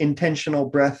 one intentional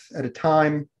breath at a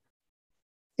time,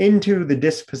 into the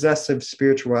dispossessive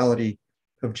spirituality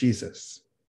of Jesus.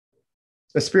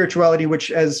 A spirituality which,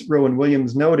 as Rowan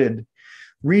Williams noted,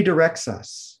 redirects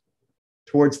us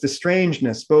towards the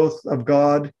strangeness both of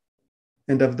God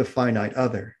and of the finite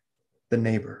other, the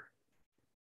neighbor.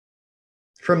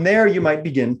 From there, you might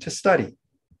begin to study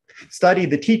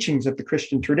the teachings of the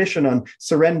Christian tradition on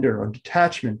surrender, on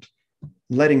detachment,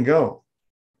 letting go.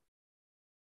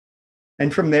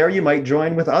 And from there, you might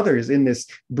join with others in this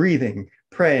breathing,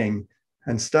 praying,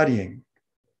 and studying.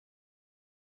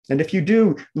 And if you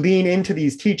do lean into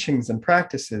these teachings and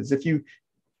practices, if you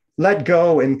let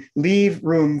go and leave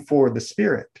room for the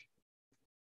Spirit,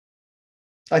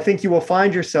 I think you will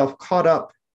find yourself caught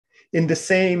up in the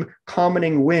same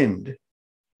commoning wind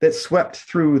that swept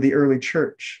through the early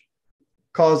church,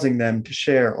 causing them to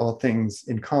share all things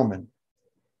in common.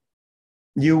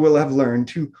 You will have learned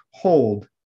to hold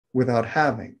without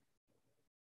having.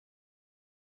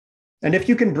 And if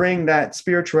you can bring that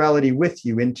spirituality with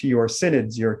you into your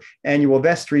synods, your annual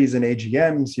vestries and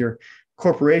AGMs, your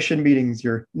corporation meetings,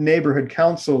 your neighborhood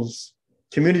councils,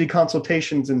 community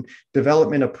consultations, and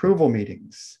development approval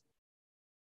meetings,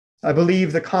 I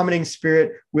believe the commoning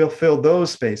Spirit will fill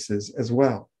those spaces as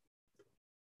well.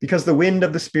 Because the wind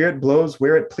of the Spirit blows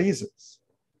where it pleases,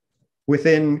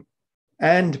 within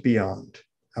and beyond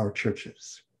our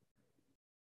churches.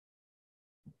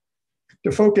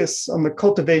 To focus on the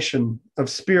cultivation of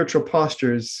spiritual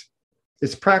postures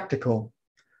is practical,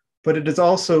 but it is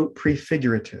also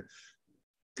prefigurative,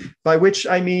 by which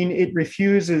I mean it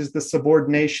refuses the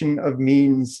subordination of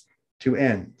means to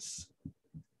ends.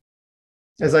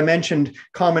 As I mentioned,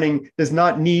 commoning does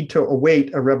not need to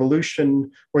await a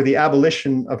revolution or the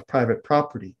abolition of private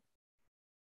property.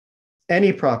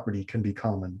 Any property can be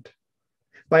commoned.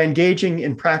 By engaging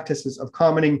in practices of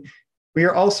commoning, we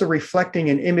are also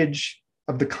reflecting an image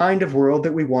of the kind of world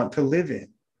that we want to live in.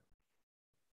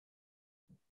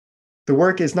 The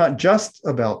work is not just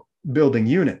about building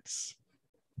units.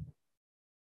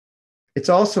 It's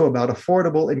also about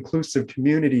affordable, inclusive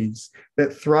communities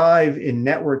that thrive in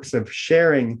networks of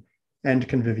sharing and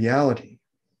conviviality.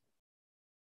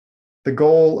 The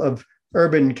goal of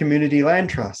urban community land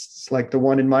trusts, like the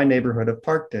one in my neighborhood of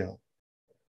Parkdale,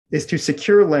 is to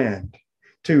secure land,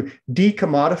 to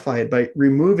decommodify it by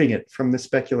removing it from the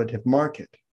speculative market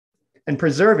and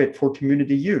preserve it for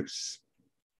community use.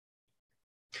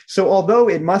 So although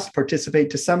it must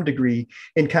participate to some degree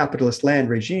in capitalist land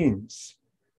regimes,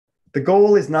 The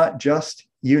goal is not just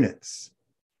units,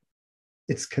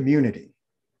 it's community.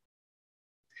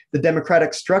 The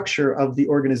democratic structure of the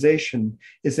organization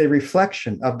is a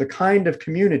reflection of the kind of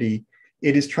community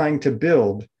it is trying to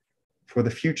build for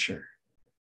the future.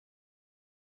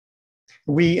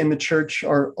 We in the church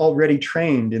are already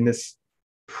trained in this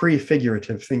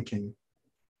prefigurative thinking.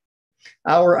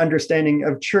 Our understanding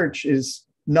of church is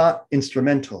not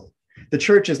instrumental. The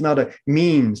church is not a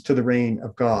means to the reign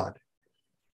of God.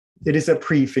 It is a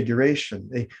prefiguration,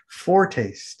 a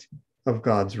foretaste of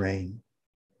God's reign.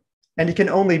 And it can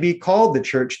only be called the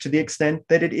church to the extent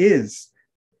that it is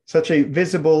such a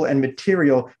visible and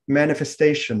material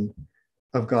manifestation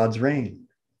of God's reign.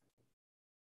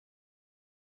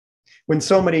 When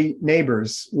so many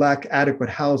neighbors lack adequate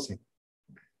housing,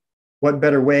 what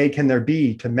better way can there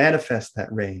be to manifest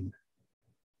that reign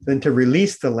than to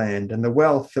release the land and the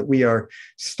wealth that we are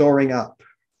storing up?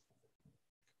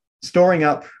 Storing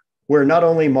up where not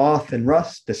only moth and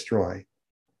rust destroy,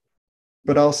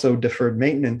 but also deferred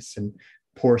maintenance and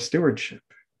poor stewardship.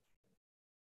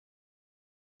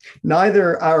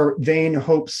 Neither our vain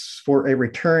hopes for a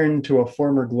return to a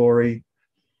former glory,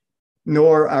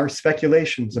 nor our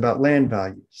speculations about land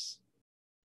values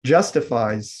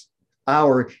justifies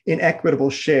our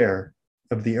inequitable share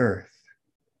of the earth.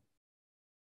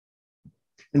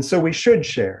 And so we should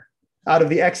share out of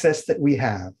the excess that we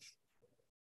have.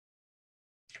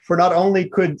 For not only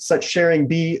could such sharing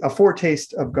be a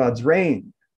foretaste of God's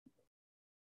reign,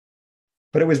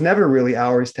 but it was never really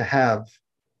ours to have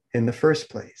in the first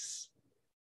place,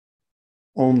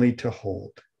 only to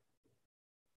hold.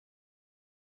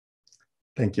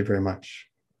 Thank you very much.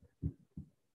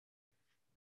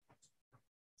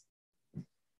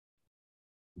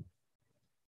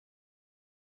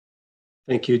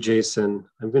 Thank you, Jason.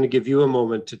 I'm going to give you a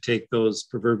moment to take those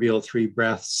proverbial 3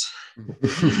 breaths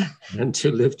and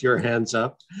to lift your hands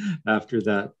up after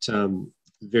that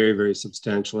very, very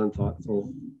substantial and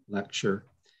thoughtful lecture.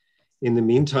 In the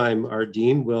meantime, our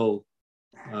dean will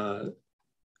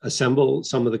assemble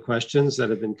some of the questions that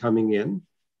have been coming in.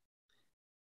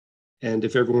 And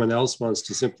if everyone else wants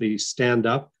to simply stand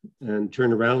up and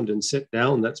turn around and sit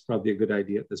down, that's probably a good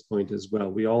idea at this point as well.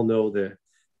 We all know the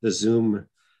Zoom,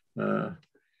 the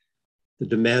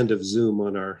demand of Zoom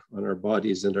on our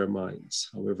bodies and our minds,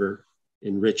 however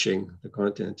enriching the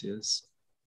content is.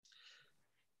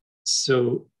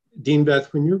 So, Dean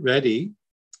Beth, when you're ready,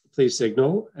 please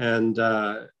signal and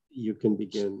you can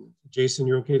begin. Jason,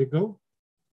 you're okay to go?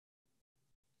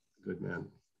 Good man.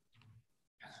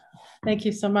 Thank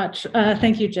you so much.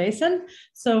 Thank you, Jason.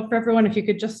 So for everyone, if you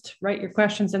could just write your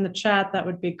questions in the chat, that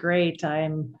would be great. I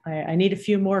need a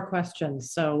few more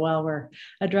questions. So while we're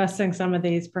addressing some of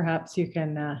these, perhaps you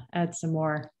can add some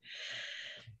more.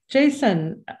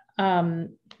 Jason, I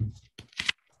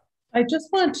just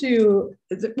want to,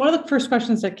 one of the first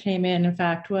questions that came in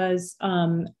fact, was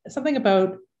something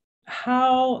about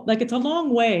how, like, it's a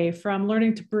long way from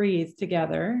learning to breathe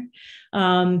together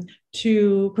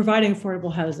to providing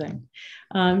affordable housing.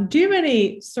 Do you have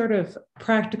any sort of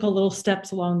practical little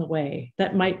steps along the way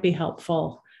that might be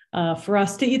helpful for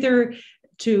us to either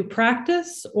to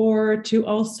practice or to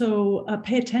also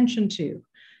pay attention to,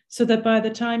 so that by the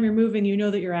time you're moving, you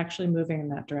know that you're actually moving in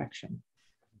that direction?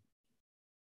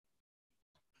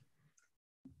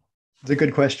 It's a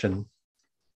good question.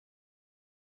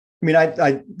 I mean,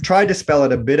 I tried to spell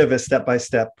it a bit of a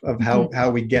step-by-step of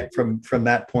how we get from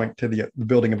that point to the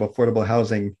building of affordable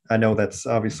housing. I know that's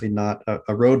obviously not a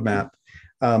roadmap,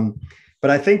 but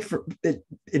I think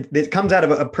it comes out of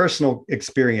a personal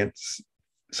experience.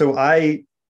 So I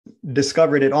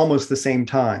discovered at almost the same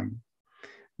time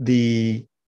the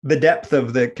depth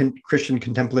of the Christian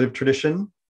contemplative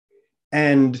tradition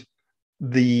and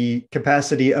the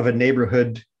capacity of a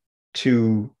neighborhood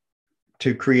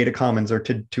to create a commons or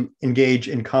to engage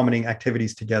in commoning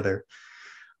activities together.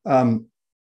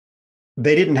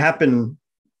 They didn't happen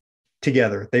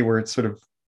together. They were sort of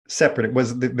separate. It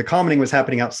was the commoning was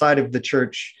happening outside of the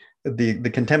church.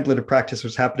 The contemplative practice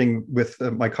was happening with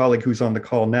my colleague who's on the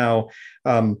call now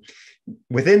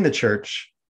within the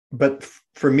church. But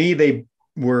for me, they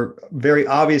were very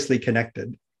obviously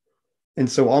connected. And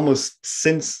so almost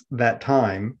since that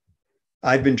time,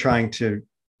 I've been trying to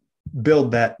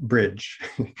build that bridge.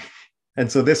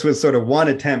 And so this was sort of one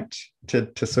attempt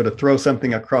to sort of throw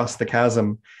something across the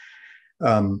chasm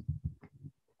for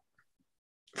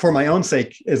my own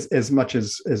sake as much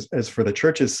as for the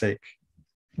church's sake.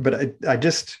 But I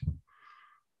just,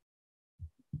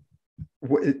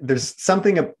 there's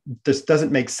something that just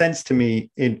doesn't make sense to me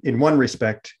in one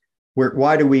respect, where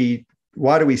why do we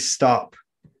stop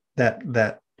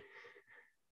that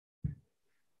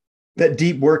that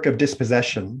deep work of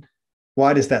dispossession,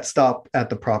 why does that stop at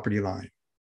the property line?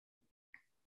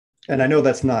 And I know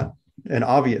that's not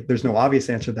there's no obvious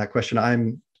answer to that question.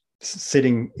 I'm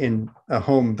sitting in a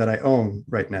home that I own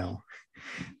right now.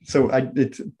 So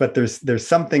but there's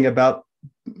something about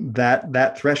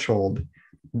that threshold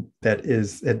that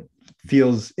it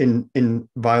feels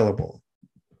inviolable.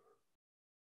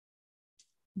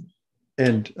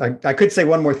 And I could say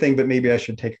one more thing, but maybe I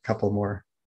should take a couple more.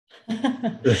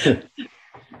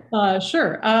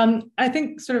 Sure. I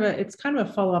think it's kind of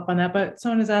a follow-up on that, but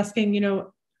someone is asking,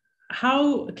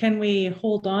 how can we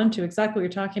hold on to exactly what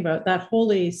you're talking about, that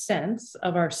holy sense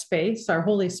of our space, our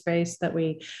holy space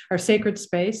our sacred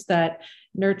space that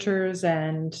nurtures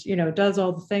and, does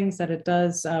all the things that it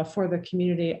does for the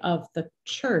community of the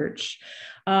church,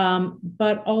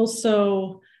 but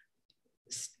also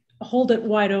hold it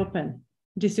wide open.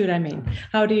 Do you see what I mean?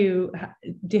 Do you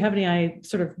have any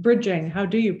sort of bridging? How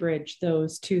do you bridge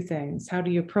those two things? How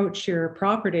do you approach your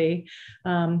property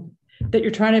that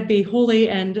you're trying to be holy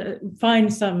and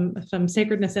find some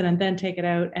sacredness in, and then take it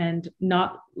out and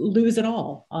not lose it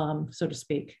all, so to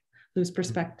speak, lose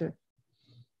perspective?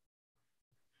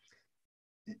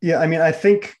 Yeah, I mean, I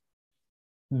think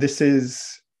this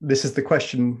is the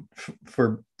question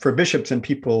for bishops and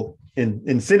people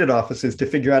in synod offices to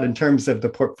figure out in terms of the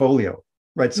portfolio,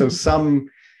 right? So some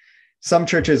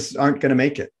churches aren't going to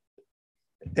make it,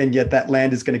 and yet that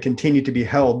land is going to continue to be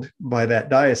held by that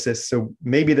diocese. So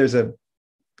maybe there's a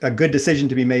good decision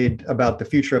to be made about the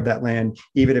future of that land,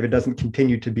 even if it doesn't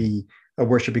continue to be a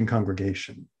worshiping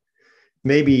congregation.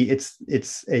 Maybe it's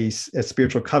a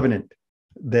spiritual covenant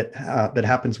that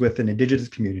happens with an Indigenous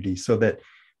community, so that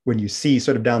when you see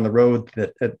sort of down the road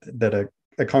that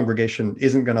a congregation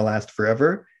isn't going to last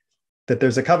forever, that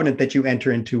there's a covenant that you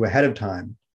enter into ahead of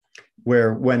time,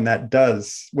 where when that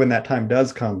time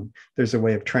does come, there's a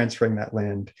way of transferring that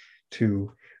land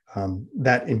to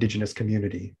that Indigenous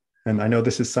community. And I know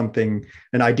this is an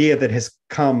idea that has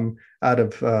come out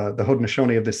of the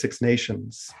Haudenosaunee of the Six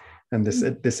Nations, and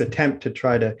this attempt to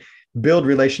try to build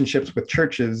relationships with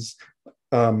churches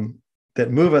that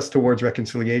move us towards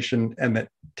reconciliation and that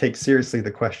take seriously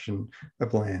the question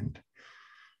of land.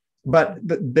 But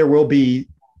there will be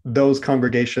those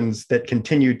congregations that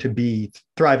continue to be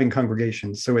thriving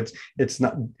congregations. So it's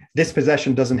not,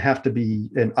 dispossession doesn't have to be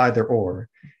an either or.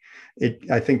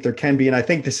 I think there can be, and I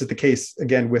think this is the case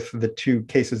again with the two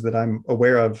cases that I'm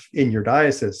aware of in your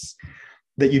diocese,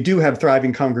 that you do have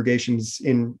thriving congregations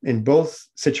in both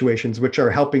situations, which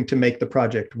are helping to make the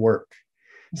project work.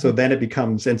 So then it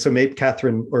becomes, and so maybe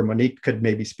Catherine or Monique could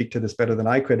maybe speak to this better than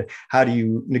I could. How do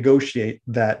you negotiate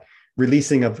that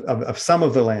releasing of some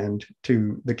of the land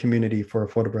to the community for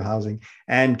affordable housing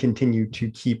and continue to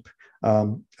keep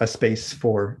a space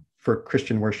for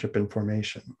Christian worship and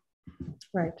formation?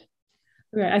 Right.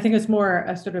 I think it's more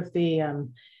a sort of the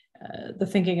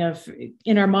thinking of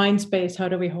in our mind space, how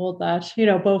do we hold that,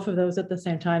 both of those at the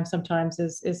same time sometimes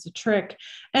is a trick.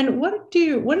 And what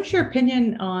is your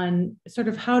opinion on sort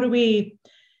of how do we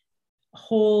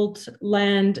hold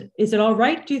land? Is it all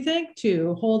right, do you think,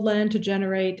 to hold land to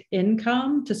generate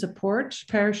income to support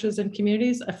parishes and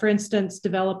communities? For instance,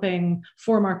 developing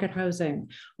for-market housing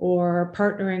or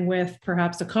partnering with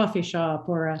perhaps a coffee shop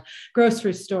or a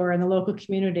grocery store in the local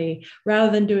community rather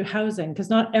than do housing, because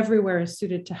not everywhere is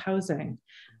suited to housing.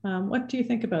 What do you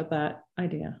think about that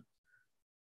idea?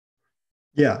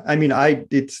 Yeah, I mean,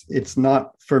 it's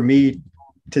not for me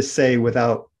to say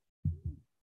without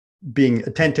being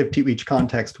attentive to each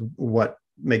context what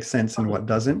makes sense and what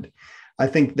doesn't. I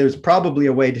think there's probably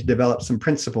a way to develop some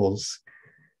principles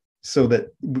so that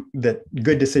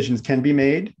good decisions can be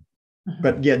made.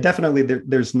 But yeah, definitely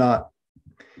there's not,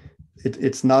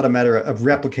 it's not a matter of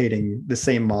replicating the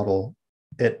same model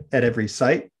at every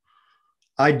site.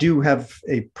 I do have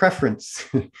a preference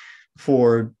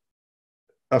for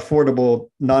affordable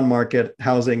non-market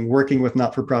housing, working with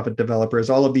not-for-profit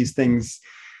developers, all of these things.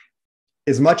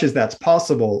 As much as that's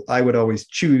possible, I would always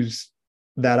choose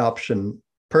that option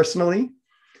personally.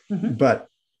 But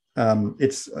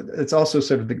it's also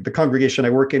sort of the congregation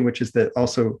I work in, which is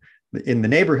also in the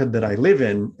neighborhood that I live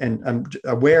in, and I'm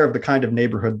aware of the kind of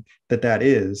neighborhood that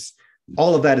is.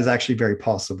 All of that is actually very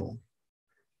possible.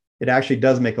 It actually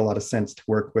does make a lot of sense to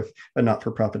work with a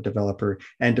not-for-profit developer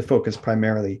and to focus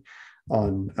primarily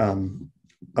on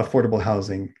affordable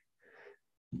housing.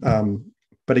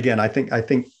 But again, I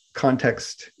think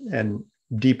context and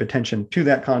deep attention to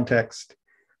that context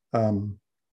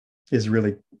is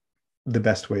really the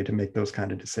best way to make those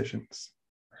kind of decisions.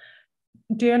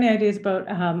 Do you have any ideas about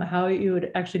how you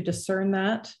would actually discern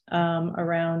that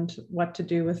around what to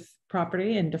do with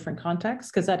property in different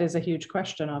contexts? Because that is a huge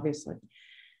question, obviously.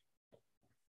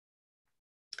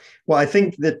 Well, I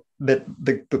think that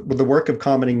the work of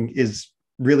commenting is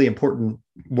really important,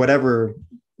 whatever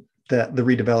the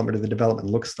redevelopment or the development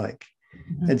looks like.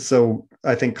 Mm-hmm. And so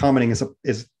I think commenting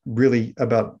is really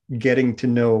about getting to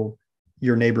know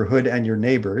your neighborhood and your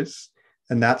neighbors.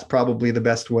 And that's probably the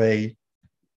best way,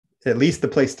 at least the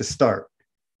place to start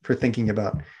for thinking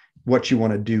about what you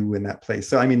want to do in that place.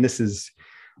 So, I mean, this is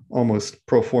almost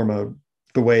pro forma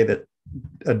the way that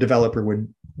a developer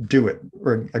would do it,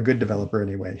 or a good developer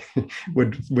anyway,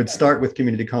 would start with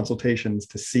community consultations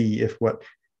to see if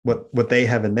what they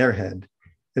have in their head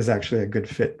is actually a good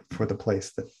fit for the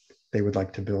place that they would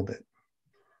like to build it.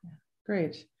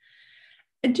 Great.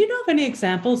 And do you know of any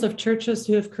examples of churches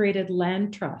who have created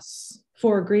land trusts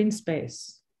for green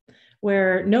space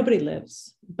where nobody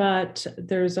lives, but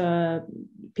there's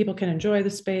people can enjoy the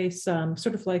space,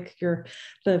 sort of like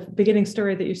the beginning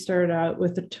story that you started out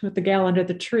with the gal under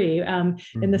the tree,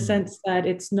 in the sense that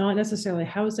it's not necessarily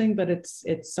housing, but it's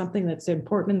something that's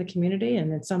important in the community,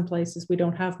 and in some places we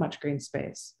don't have much green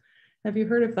space. Have you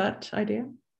heard of that idea?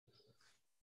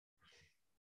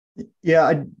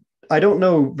 Yeah, I don't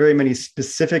know very many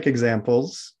specific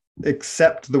examples,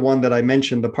 except the one that I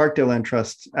mentioned, the Parkdale Land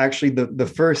Trust. Actually, the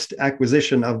first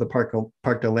acquisition of the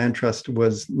Parkdale Land Trust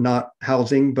was not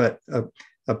housing, but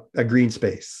a green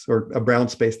space, or a brown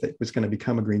space that was going to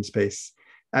become a green space,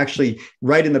 actually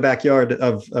right in the backyard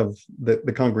of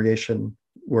the congregation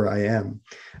where I am,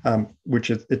 which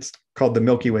it's called the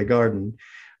Milky Way Garden.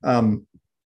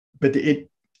 But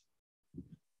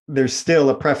there's still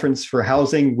a preference for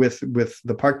housing with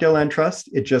the Parkdale Land Trust.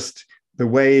 It just, the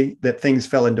way that things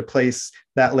fell into place,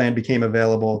 that land became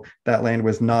available. That land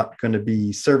was not going to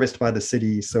be serviced by the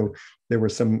city, so there were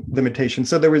some limitations.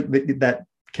 So there was that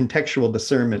contextual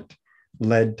discernment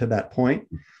led to that point.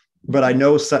 But I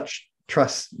know such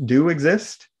trusts do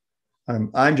exist.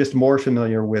 I'm just more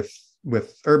familiar with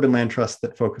urban land trusts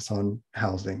that focus on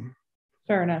housing.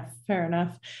 Fair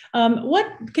enough. What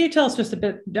can you tell us just a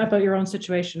bit about your own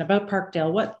situation, about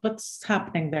Parkdale? What's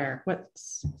happening there?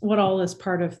 What all is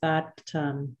part of that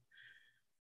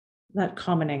that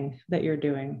commenting that you're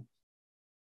doing?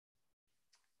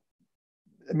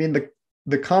 I mean,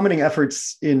 the commenting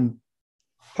efforts in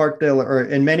Parkdale are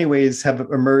in many ways have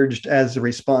emerged as a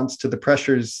response to the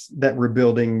pressures that we're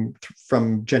building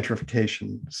from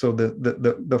gentrification. So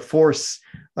the force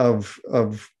of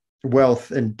wealth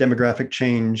and demographic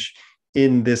change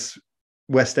in this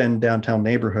West End downtown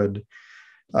neighborhood,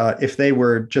 if they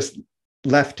were just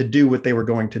left to do what they were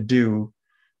going to do,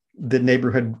 the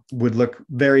neighborhood would look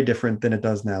very different than it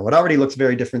does now. It already looks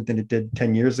very different than it did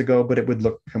 10 years ago, but it would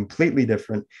look completely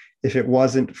different if it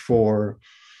wasn't for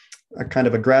a kind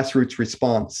of a grassroots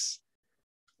response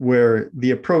where the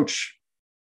approach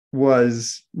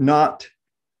was not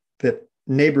that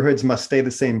neighborhoods must stay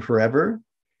the same forever,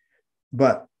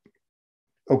 but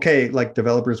okay, like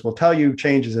developers will tell you,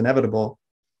 change is inevitable.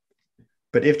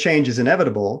 But if change is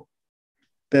inevitable,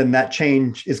 then that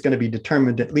change is going to be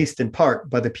determined, at least in part,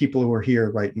 by the people who are here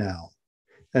right now.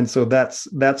 And so that's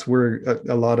where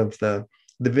a lot of the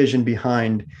vision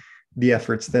behind the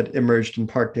efforts that emerged in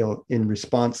Parkdale in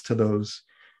response to those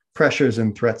pressures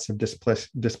and threats of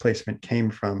displacement came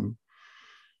from.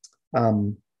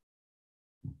 And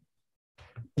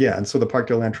so the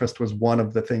Parkdale Land Trust was one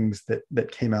of the things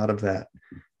that came out of that.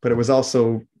 But it was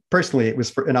also, personally, it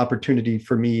was an opportunity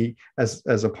for me as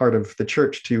a part of the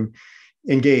church to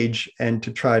engage and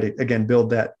to try to, again, build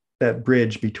that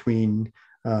bridge between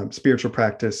spiritual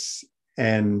practice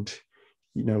and,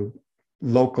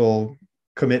 local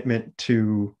commitment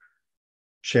to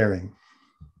sharing.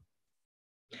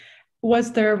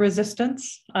 Was there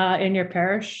resistance in your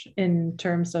parish in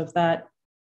terms of that?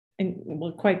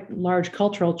 Quite large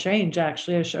cultural change,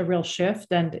 actually, a real shift.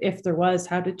 And if there was,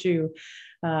 how did you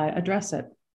address it?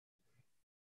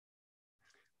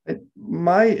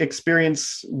 My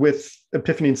experience with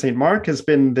Epiphany in St. Mark has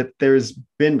been that there's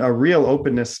been a real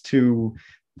openness to,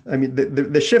 I mean,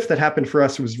 the shift that happened for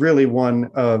us was really one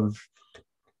of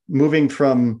moving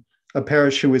from a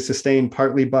parish who was sustained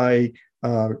partly by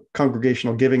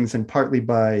congregational givings and partly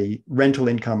by rental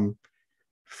income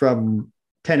from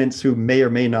tenants who may or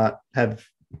may not have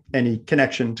any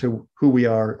connection to who we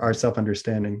are, our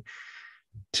self-understanding,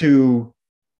 to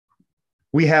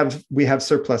we have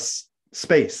surplus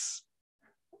space.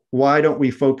 Why don't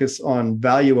we focus on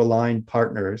value-aligned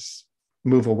partners,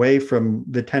 move away from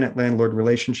the tenant-landlord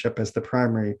relationship as the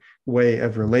primary way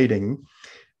of relating,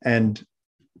 and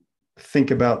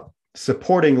think about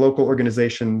supporting local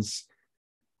organizations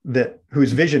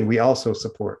whose vision we also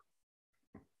support.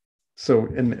 So,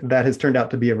 and that has turned out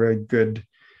to be a very good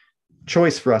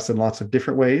choice for us in lots of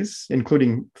different ways,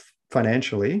 including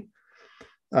financially.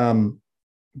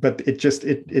 But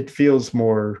it feels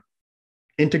more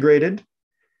integrated,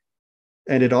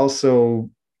 and it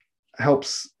also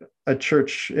helps a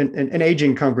church, an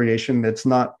aging congregation that's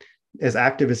not as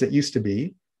active as it used to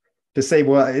be, to say,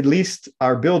 well, at least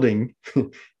our building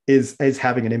is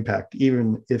having an impact,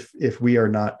 even if we are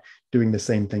not doing the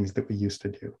same things that we used to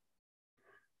do.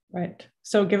 Right.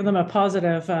 So give them a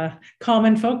positive,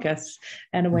 common focus,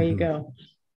 and away you go.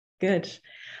 Good.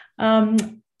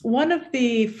 One of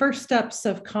the first steps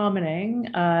of commoning,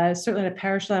 certainly at a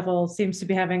parish level, seems to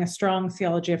be having a strong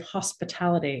theology of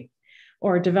hospitality,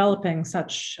 or developing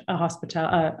such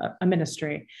a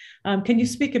ministry. Can you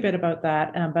speak a bit about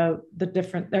that, and about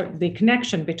the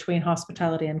connection between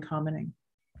hospitality and commoning?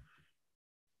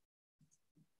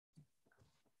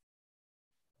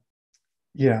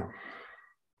 Yeah.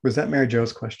 Was that Mary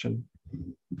Jo's question?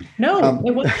 No,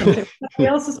 it wasn't. It was somebody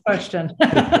else's question.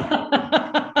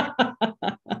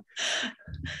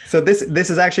 So this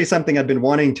is actually something I've been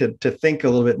wanting to think a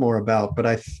little bit more about, but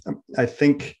I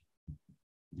think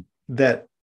that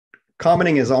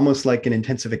commoning is almost like an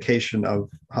intensification of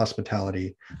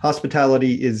hospitality.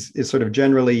 Hospitality is sort of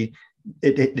generally,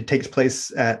 it takes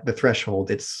place at the threshold.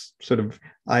 It's sort of,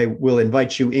 I will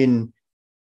invite you in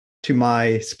to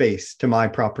my space, to my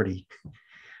property.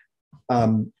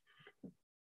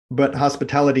 But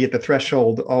hospitality at the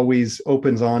threshold always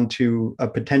opens on to a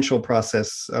potential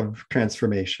process of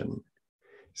transformation.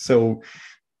 So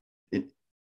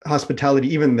hospitality,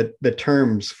 even the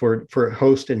terms for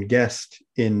host and guest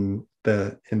in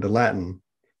the Latin,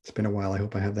 it's been a while, I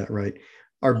hope I have that right,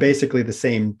 are basically the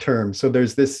same term. So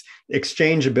there's this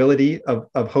exchangeability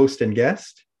of host and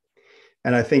guest.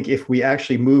 And I think if we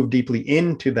actually move deeply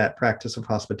into that practice of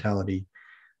hospitality,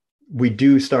 we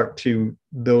do start to,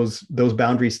 those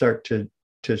boundaries start to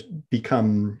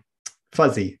become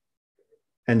fuzzy.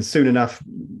 And soon enough,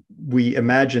 we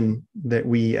imagine that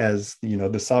we, as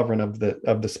the sovereign of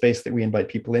the space that we invite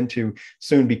people into,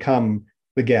 soon become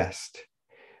the guest.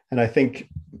 And I think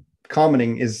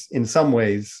commoning is in some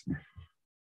ways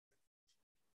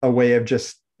a way of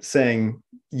just saying,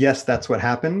 yes, that's what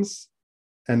happens,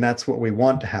 and that's what we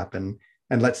want to happen,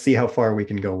 and let's see how far we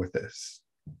can go with this.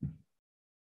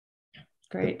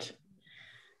 Great.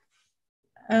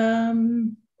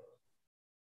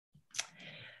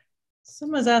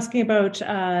 Someone's asking about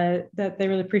that they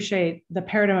really appreciate the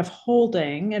paradigm of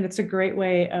holding, and it's a great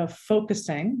way of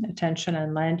focusing attention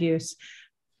and land use.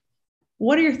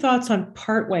 What are your thoughts on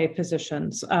partway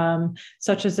positions,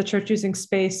 such as the church using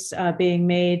space being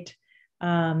made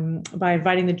by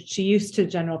inviting the use to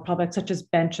general public, such as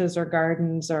benches or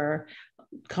gardens or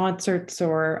concerts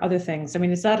or other things? I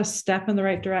mean, is that a step in the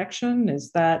right direction?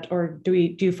 Is that, or do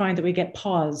you find that we get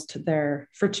paused there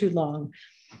for too long?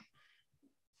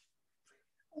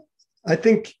 I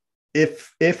think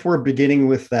if we're beginning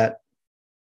with that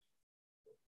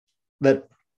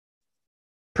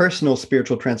personal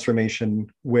spiritual transformation,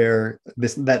 where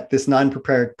this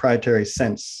non-proprietary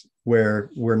sense, where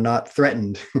we're not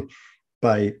threatened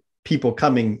by people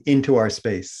coming into our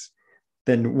space,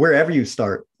 then wherever you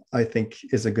start, I think,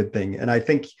 is a good thing. And I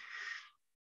think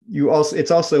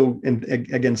it's also, and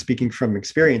again, speaking from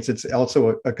experience, it's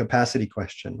also a capacity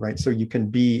question, right? So you can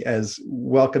be as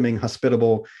welcoming,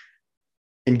 hospitable,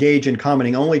 engage in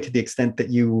commoning only to the extent that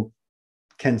you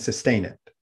can sustain it.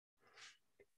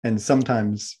 And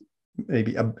sometimes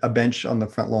maybe a bench on the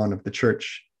front lawn of the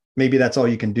church, maybe that's all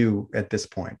you can do at this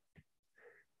point.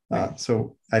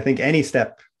 So I think any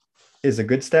step is a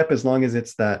good step, as long as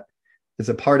it's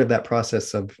a part of that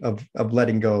process of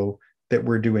letting go that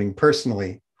we're doing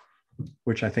personally,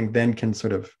 which I think then can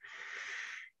sort of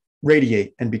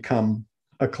radiate and become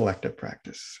a collective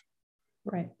practice.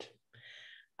 Right.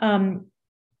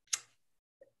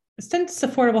 Since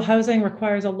affordable housing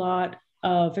requires a lot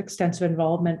of extensive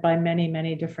involvement by many,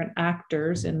 many different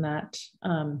actors in that,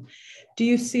 do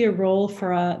you see a role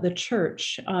for the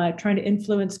church trying to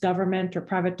influence government or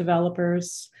private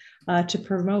developers to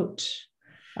promote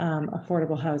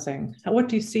affordable housing? What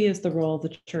do you see as the role of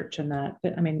the church in that?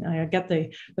 I mean, I get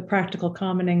the practical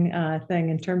commoning thing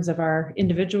in terms of our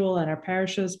individual and our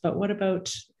parishes, but what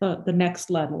about the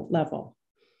next level?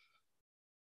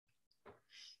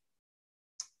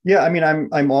 Yeah, I mean,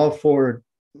 I'm all for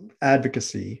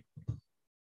advocacy,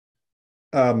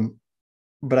 but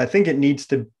I think it needs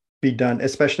to be done,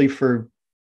 especially for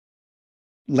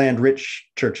land-rich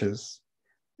churches.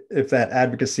 If that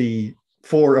advocacy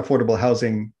for affordable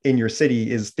housing in your city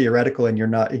is theoretical and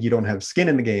you don't have skin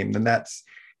in the game, then that's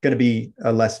going to be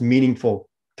a less meaningful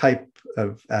type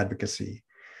of advocacy.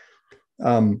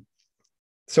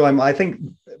 So I think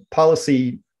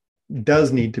policy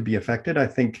does need to be affected. I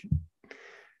think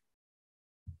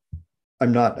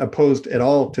I'm not opposed at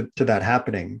all to that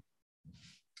happening.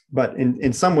 But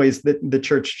in some ways, the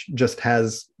church just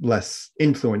has less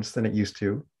influence than it used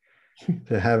to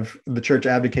have the church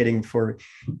advocating for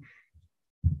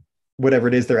whatever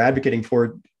it is they're advocating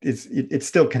for. It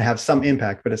still can have some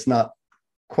impact, but it's not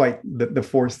quite the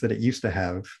force that it used to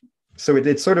have. So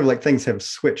it's sort of like things have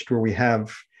switched, where we have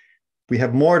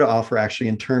more to offer actually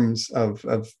in terms of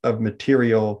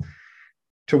material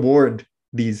toward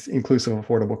these inclusive,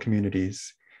 affordable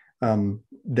communities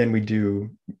than we do,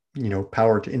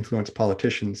 power to influence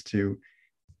politicians to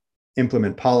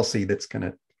implement policy that's going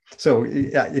to. So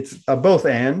yeah, it's a both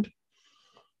and,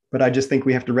 but I just think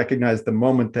we have to recognize the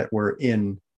moment that we're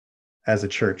in as a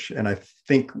church. And I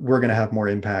think we're going to have more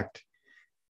impact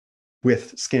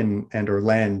with skin and or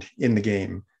land in the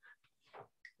game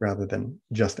rather than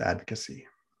just advocacy.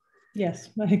 Yes,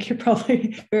 I think you're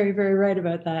probably very, very right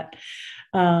about that.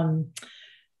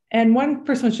 And one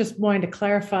person was just wanting to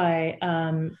clarify,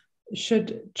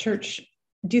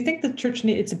 do you think the church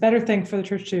it's a better thing for the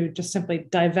church to just simply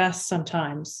divest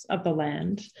sometimes of the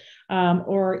land,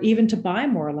 or even to buy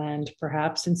more land,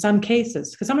 perhaps in some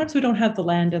cases? Because sometimes we don't have the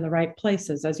land in the right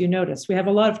places. As you noticed, we have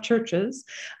a lot of churches,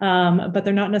 but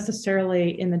they're not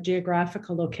necessarily in the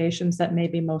geographical locations that may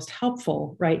be most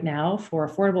helpful right now for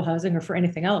affordable housing or for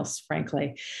anything else,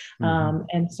 frankly. Mm-hmm.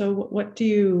 And so what do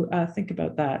you think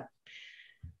about that?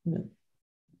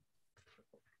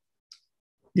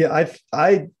 Yeah,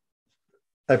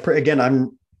 again,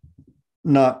 I'm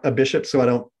not a bishop, so I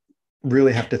don't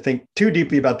really have to think too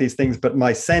deeply about these things, but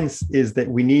my sense is that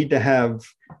we need to have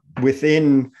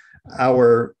within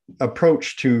our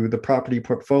approach to the property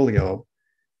portfolio,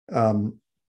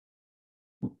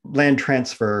 land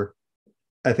transfer,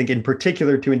 I think in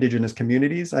particular to Indigenous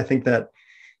communities. I think that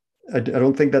I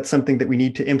don't think that's something that we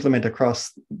need to implement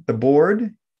across the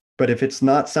board, but if it's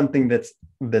not something that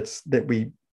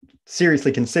we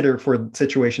seriously consider for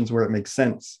situations where it makes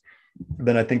sense,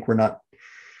 then I think we're not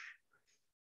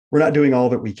doing all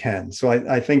that we can. So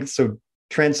I think so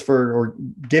transfer or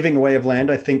giving away of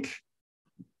land, I think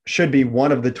should be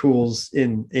one of the tools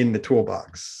in the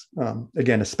toolbox.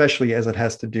 Again, especially as it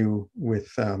has to do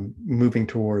with moving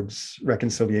towards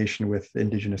reconciliation with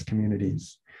Indigenous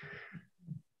communities.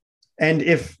 And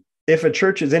if a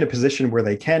church is in a position where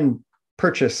they can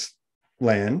purchase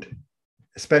land,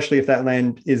 especially if that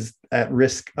land is at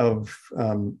risk of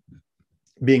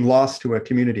being lost to a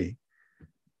community,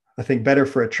 I think better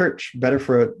for a church, better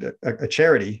for a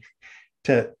charity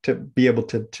to be able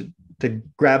to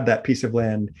grab that piece of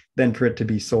land than for it to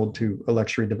be sold to a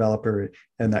luxury developer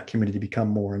and that community become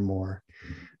more and more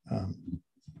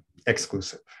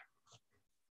exclusive.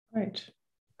 Right,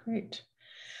 great.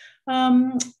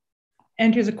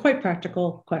 And here's a quite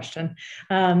practical question,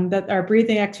 that our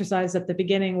breathing exercise at the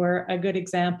beginning were a good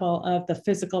example of the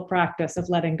physical practice of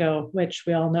letting go, which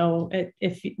we all know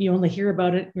if you only hear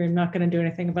about it, you're not going to do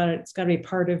anything about it. It's got to be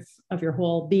part of your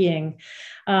whole being.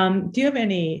 Do you have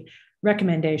any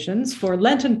recommendations for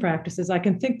Lenten practices? I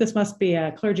can think this must be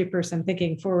a clergy person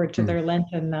thinking forward to their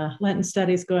Lenten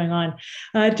studies going on.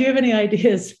 Do you have any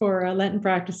ideas for Lenten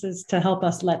practices to help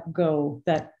us let go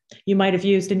that you might have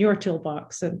used in your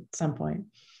toolbox at some point?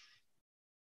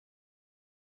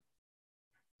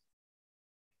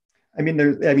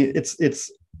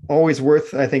 It's always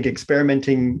worth, I think,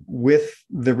 experimenting with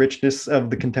the richness of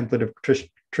the contemplative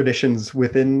traditions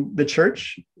within the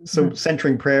church. So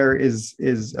centering prayer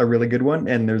is a really good one,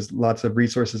 and there's lots of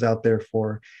resources out there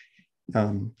for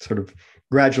sort of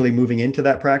gradually moving into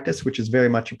that practice, which is very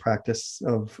much a practice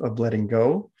of letting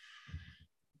go.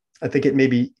 I think it may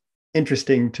be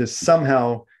interesting to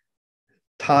somehow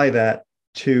tie that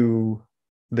to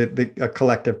a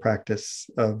collective practice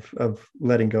of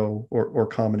letting go or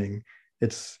commoning.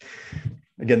 It's,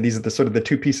 again, these are the sort of the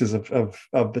two pieces of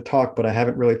the talk, but I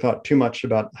haven't really thought too much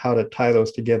about how to tie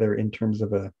those together in terms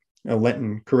of a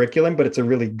Lenten curriculum, but it's a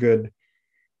really good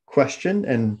question.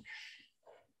 And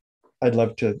I'd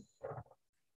love to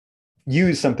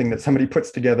use something that somebody puts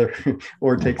together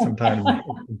or take some time and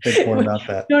think more about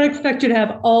that. Don't expect you to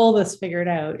have all this figured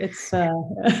out. It's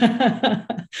the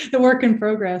work in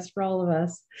progress for all of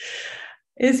us.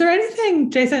 Is there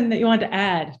anything, Jason, that you want to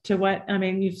add to what,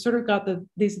 you've sort of got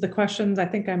these are the questions. I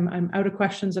think I'm out of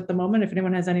questions at the moment. If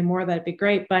anyone has any more, that'd be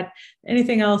great. But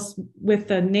anything else with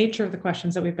the nature of the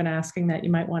questions that we've been asking that you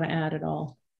might want to add at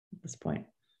all at this point?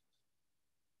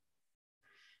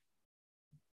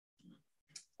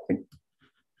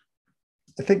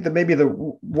 I think that maybe the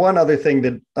one other thing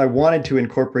that I wanted to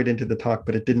incorporate into the talk,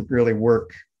 but it didn't really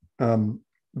work.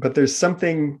 But there's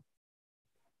something,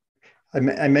 I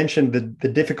mentioned the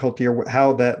difficulty, or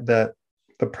how that the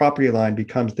property line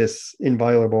becomes this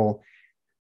inviolable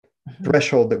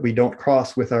threshold that we don't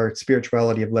cross with our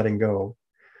spirituality of letting go.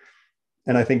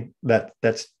 And I think that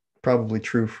that's probably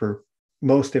true for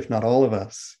most, if not all of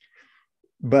us.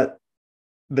 But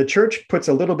the church puts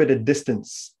a little bit of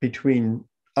distance between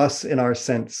us in our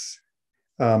sense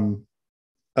of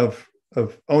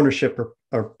ownership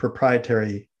or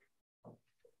proprietary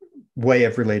way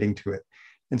of relating to it.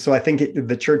 And so I think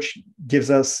the church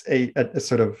gives us a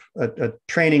sort of a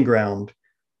training ground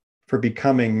for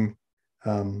becoming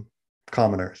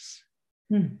commoners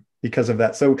because of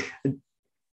that. So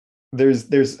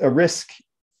there's a risk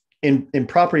in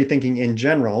property thinking in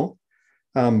general,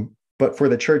 but for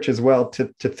the church as well, to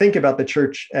think about the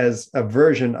church as a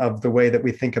version of the way that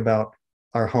we think about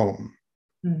our home.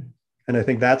 And I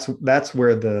think that's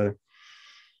where the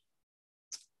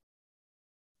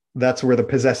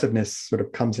possessiveness sort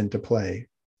of comes into play.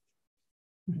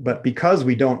 But because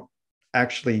we don't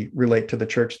actually relate to the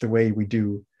church the way we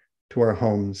do to our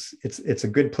homes, it's a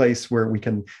good place where we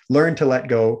can learn to let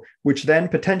go, which then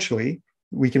potentially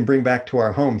we can bring back to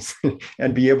our homes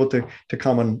and be able to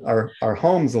come on our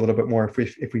homes a little bit more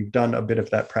if we've done a bit of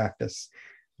that practice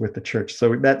with the church.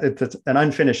 So that it's an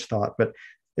unfinished thought, but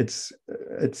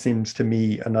it seems to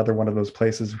me another one of those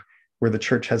places where the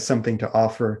church has something to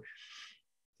offer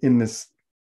in this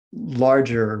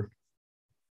larger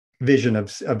vision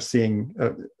of seeing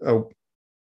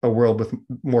a world with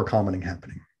more commoning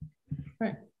happening.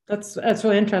 Right. That's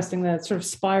really interesting, that sort of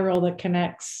spiral that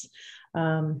connects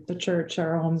the church,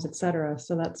 our homes, etc.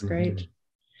 So that's great.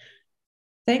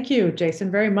 Thank you,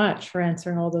 Jason, very much for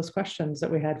answering all those questions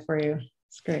that we had for you.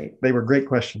 It's great. They were great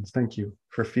questions. Thank you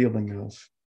for fielding those.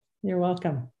 You're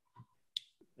welcome.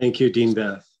 Thank you, Dean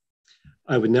Beth.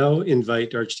 I would now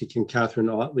invite Archdeacon Catherine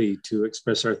Otley to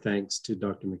express our thanks to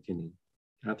Dr. McKinney.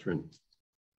 Catherine.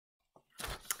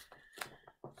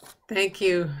 Thank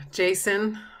you,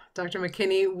 Jason. Dr.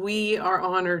 McKinney, we are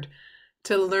honored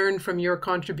to learn from your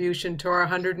contribution to our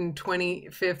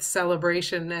 125th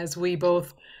celebration as we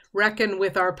both reckon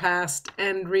with our past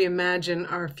and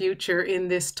reimagine our future in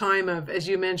this time of, as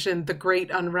you mentioned, the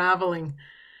great unraveling.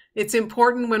 It's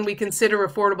important when we consider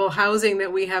affordable housing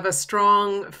that we have a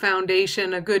strong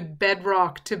foundation, a good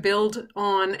bedrock to build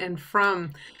on and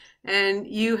from. And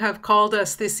you have called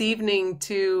us this evening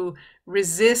to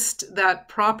resist that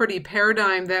property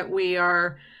paradigm that we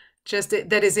are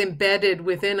that is embedded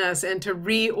within us, and to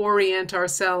reorient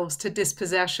ourselves to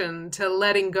dispossession, to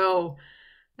letting go,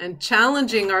 and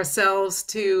challenging ourselves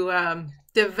to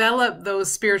develop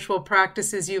those spiritual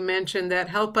practices you mentioned that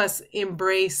help us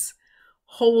embrace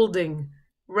holding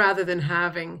rather than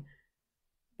having.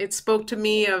 It spoke to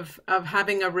me of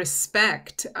having a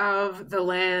respect of the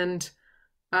land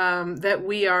that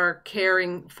we are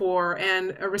caring for,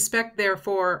 and a respect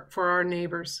therefore for our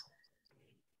neighbors.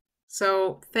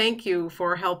 So thank you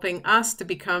for helping us to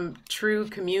become true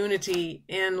community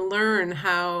and learn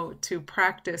how to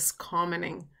practice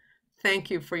commoning. Thank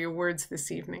you for your words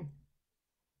this evening.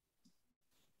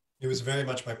 It was very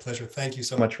much my pleasure. Thank you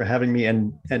so much for having me.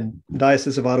 And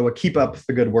Diocese of Ottawa, keep up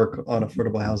the good work on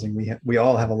affordable housing. We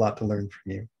all have a lot to learn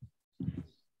from you.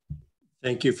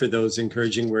 Thank you for those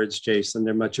encouraging words, Jason.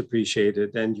 They're much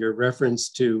appreciated. And your reference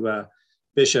to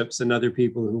bishops and other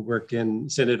people who work in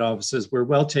synod offices were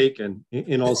well taken.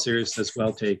 In all seriousness,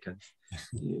 well taken.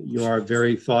 You are a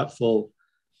very thoughtful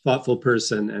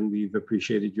person, and we've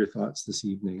appreciated your thoughts this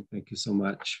evening. Thank you so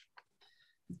much.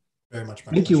 Very much.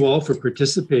 Thank you all for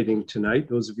participating tonight,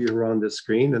 those of you who are on the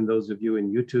screen and those of you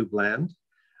in YouTube land.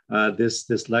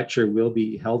 This lecture will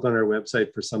be held on our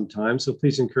website for some time, so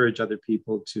please encourage other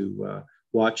people to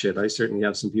watch it. I certainly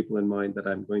have some people in mind that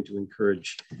I'm going to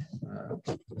encourage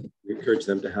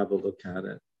them to have a look at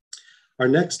it. Our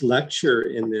next lecture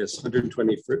in this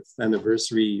 125th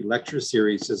anniversary lecture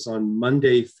series is on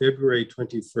Monday, February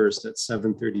 21st at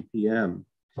 7:30 p.m.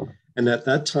 And at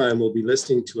that time, we'll be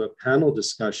listening to a panel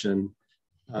discussion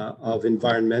of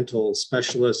environmental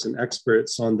specialists and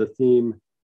experts on the theme,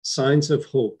 Signs of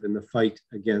Hope in the Fight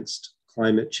Against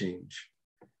Climate Change.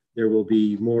 There will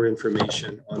be more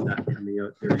information on that coming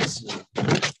out very soon.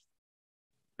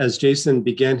 As Jason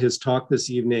began his talk this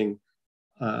evening,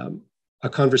 a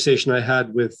conversation I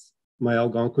had with my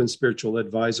Algonquin spiritual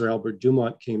advisor, Albert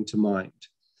Dumont, came to mind.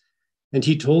 And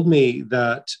he told me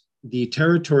that the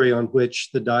territory on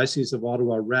which the Diocese of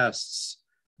Ottawa rests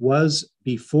was,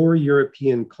 before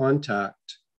European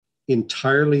contact,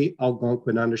 entirely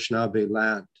Algonquin Anishinaabe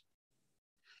land.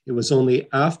 It was only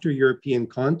after European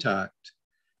contact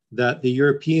that the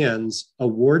Europeans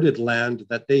awarded land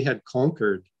that they had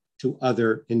conquered to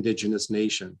other indigenous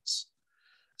nations.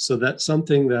 So that's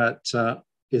something that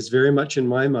is very much in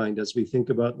my mind as we think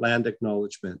about land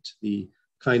acknowledgement, the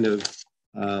kind of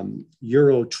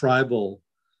Euro-tribal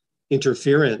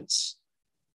interference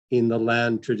in the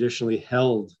land traditionally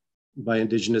held by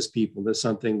indigenous people is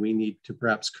something we need to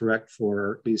perhaps correct for,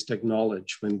 or at least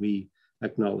acknowledge when we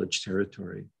acknowledge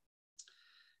territory.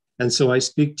 And so I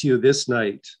speak to you this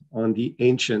night on the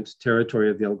ancient territory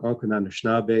of the Algonquin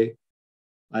Anishinaabe.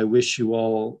 I wish you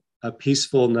all a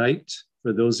peaceful night.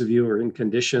 For those of you who are in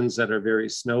conditions that are very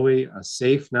snowy, a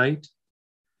safe night.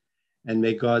 And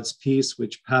may God's peace,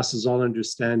 which passes all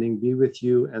understanding, be with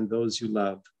you and those you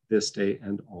love this day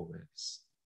and always.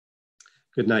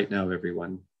 Good night now,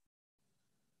 everyone.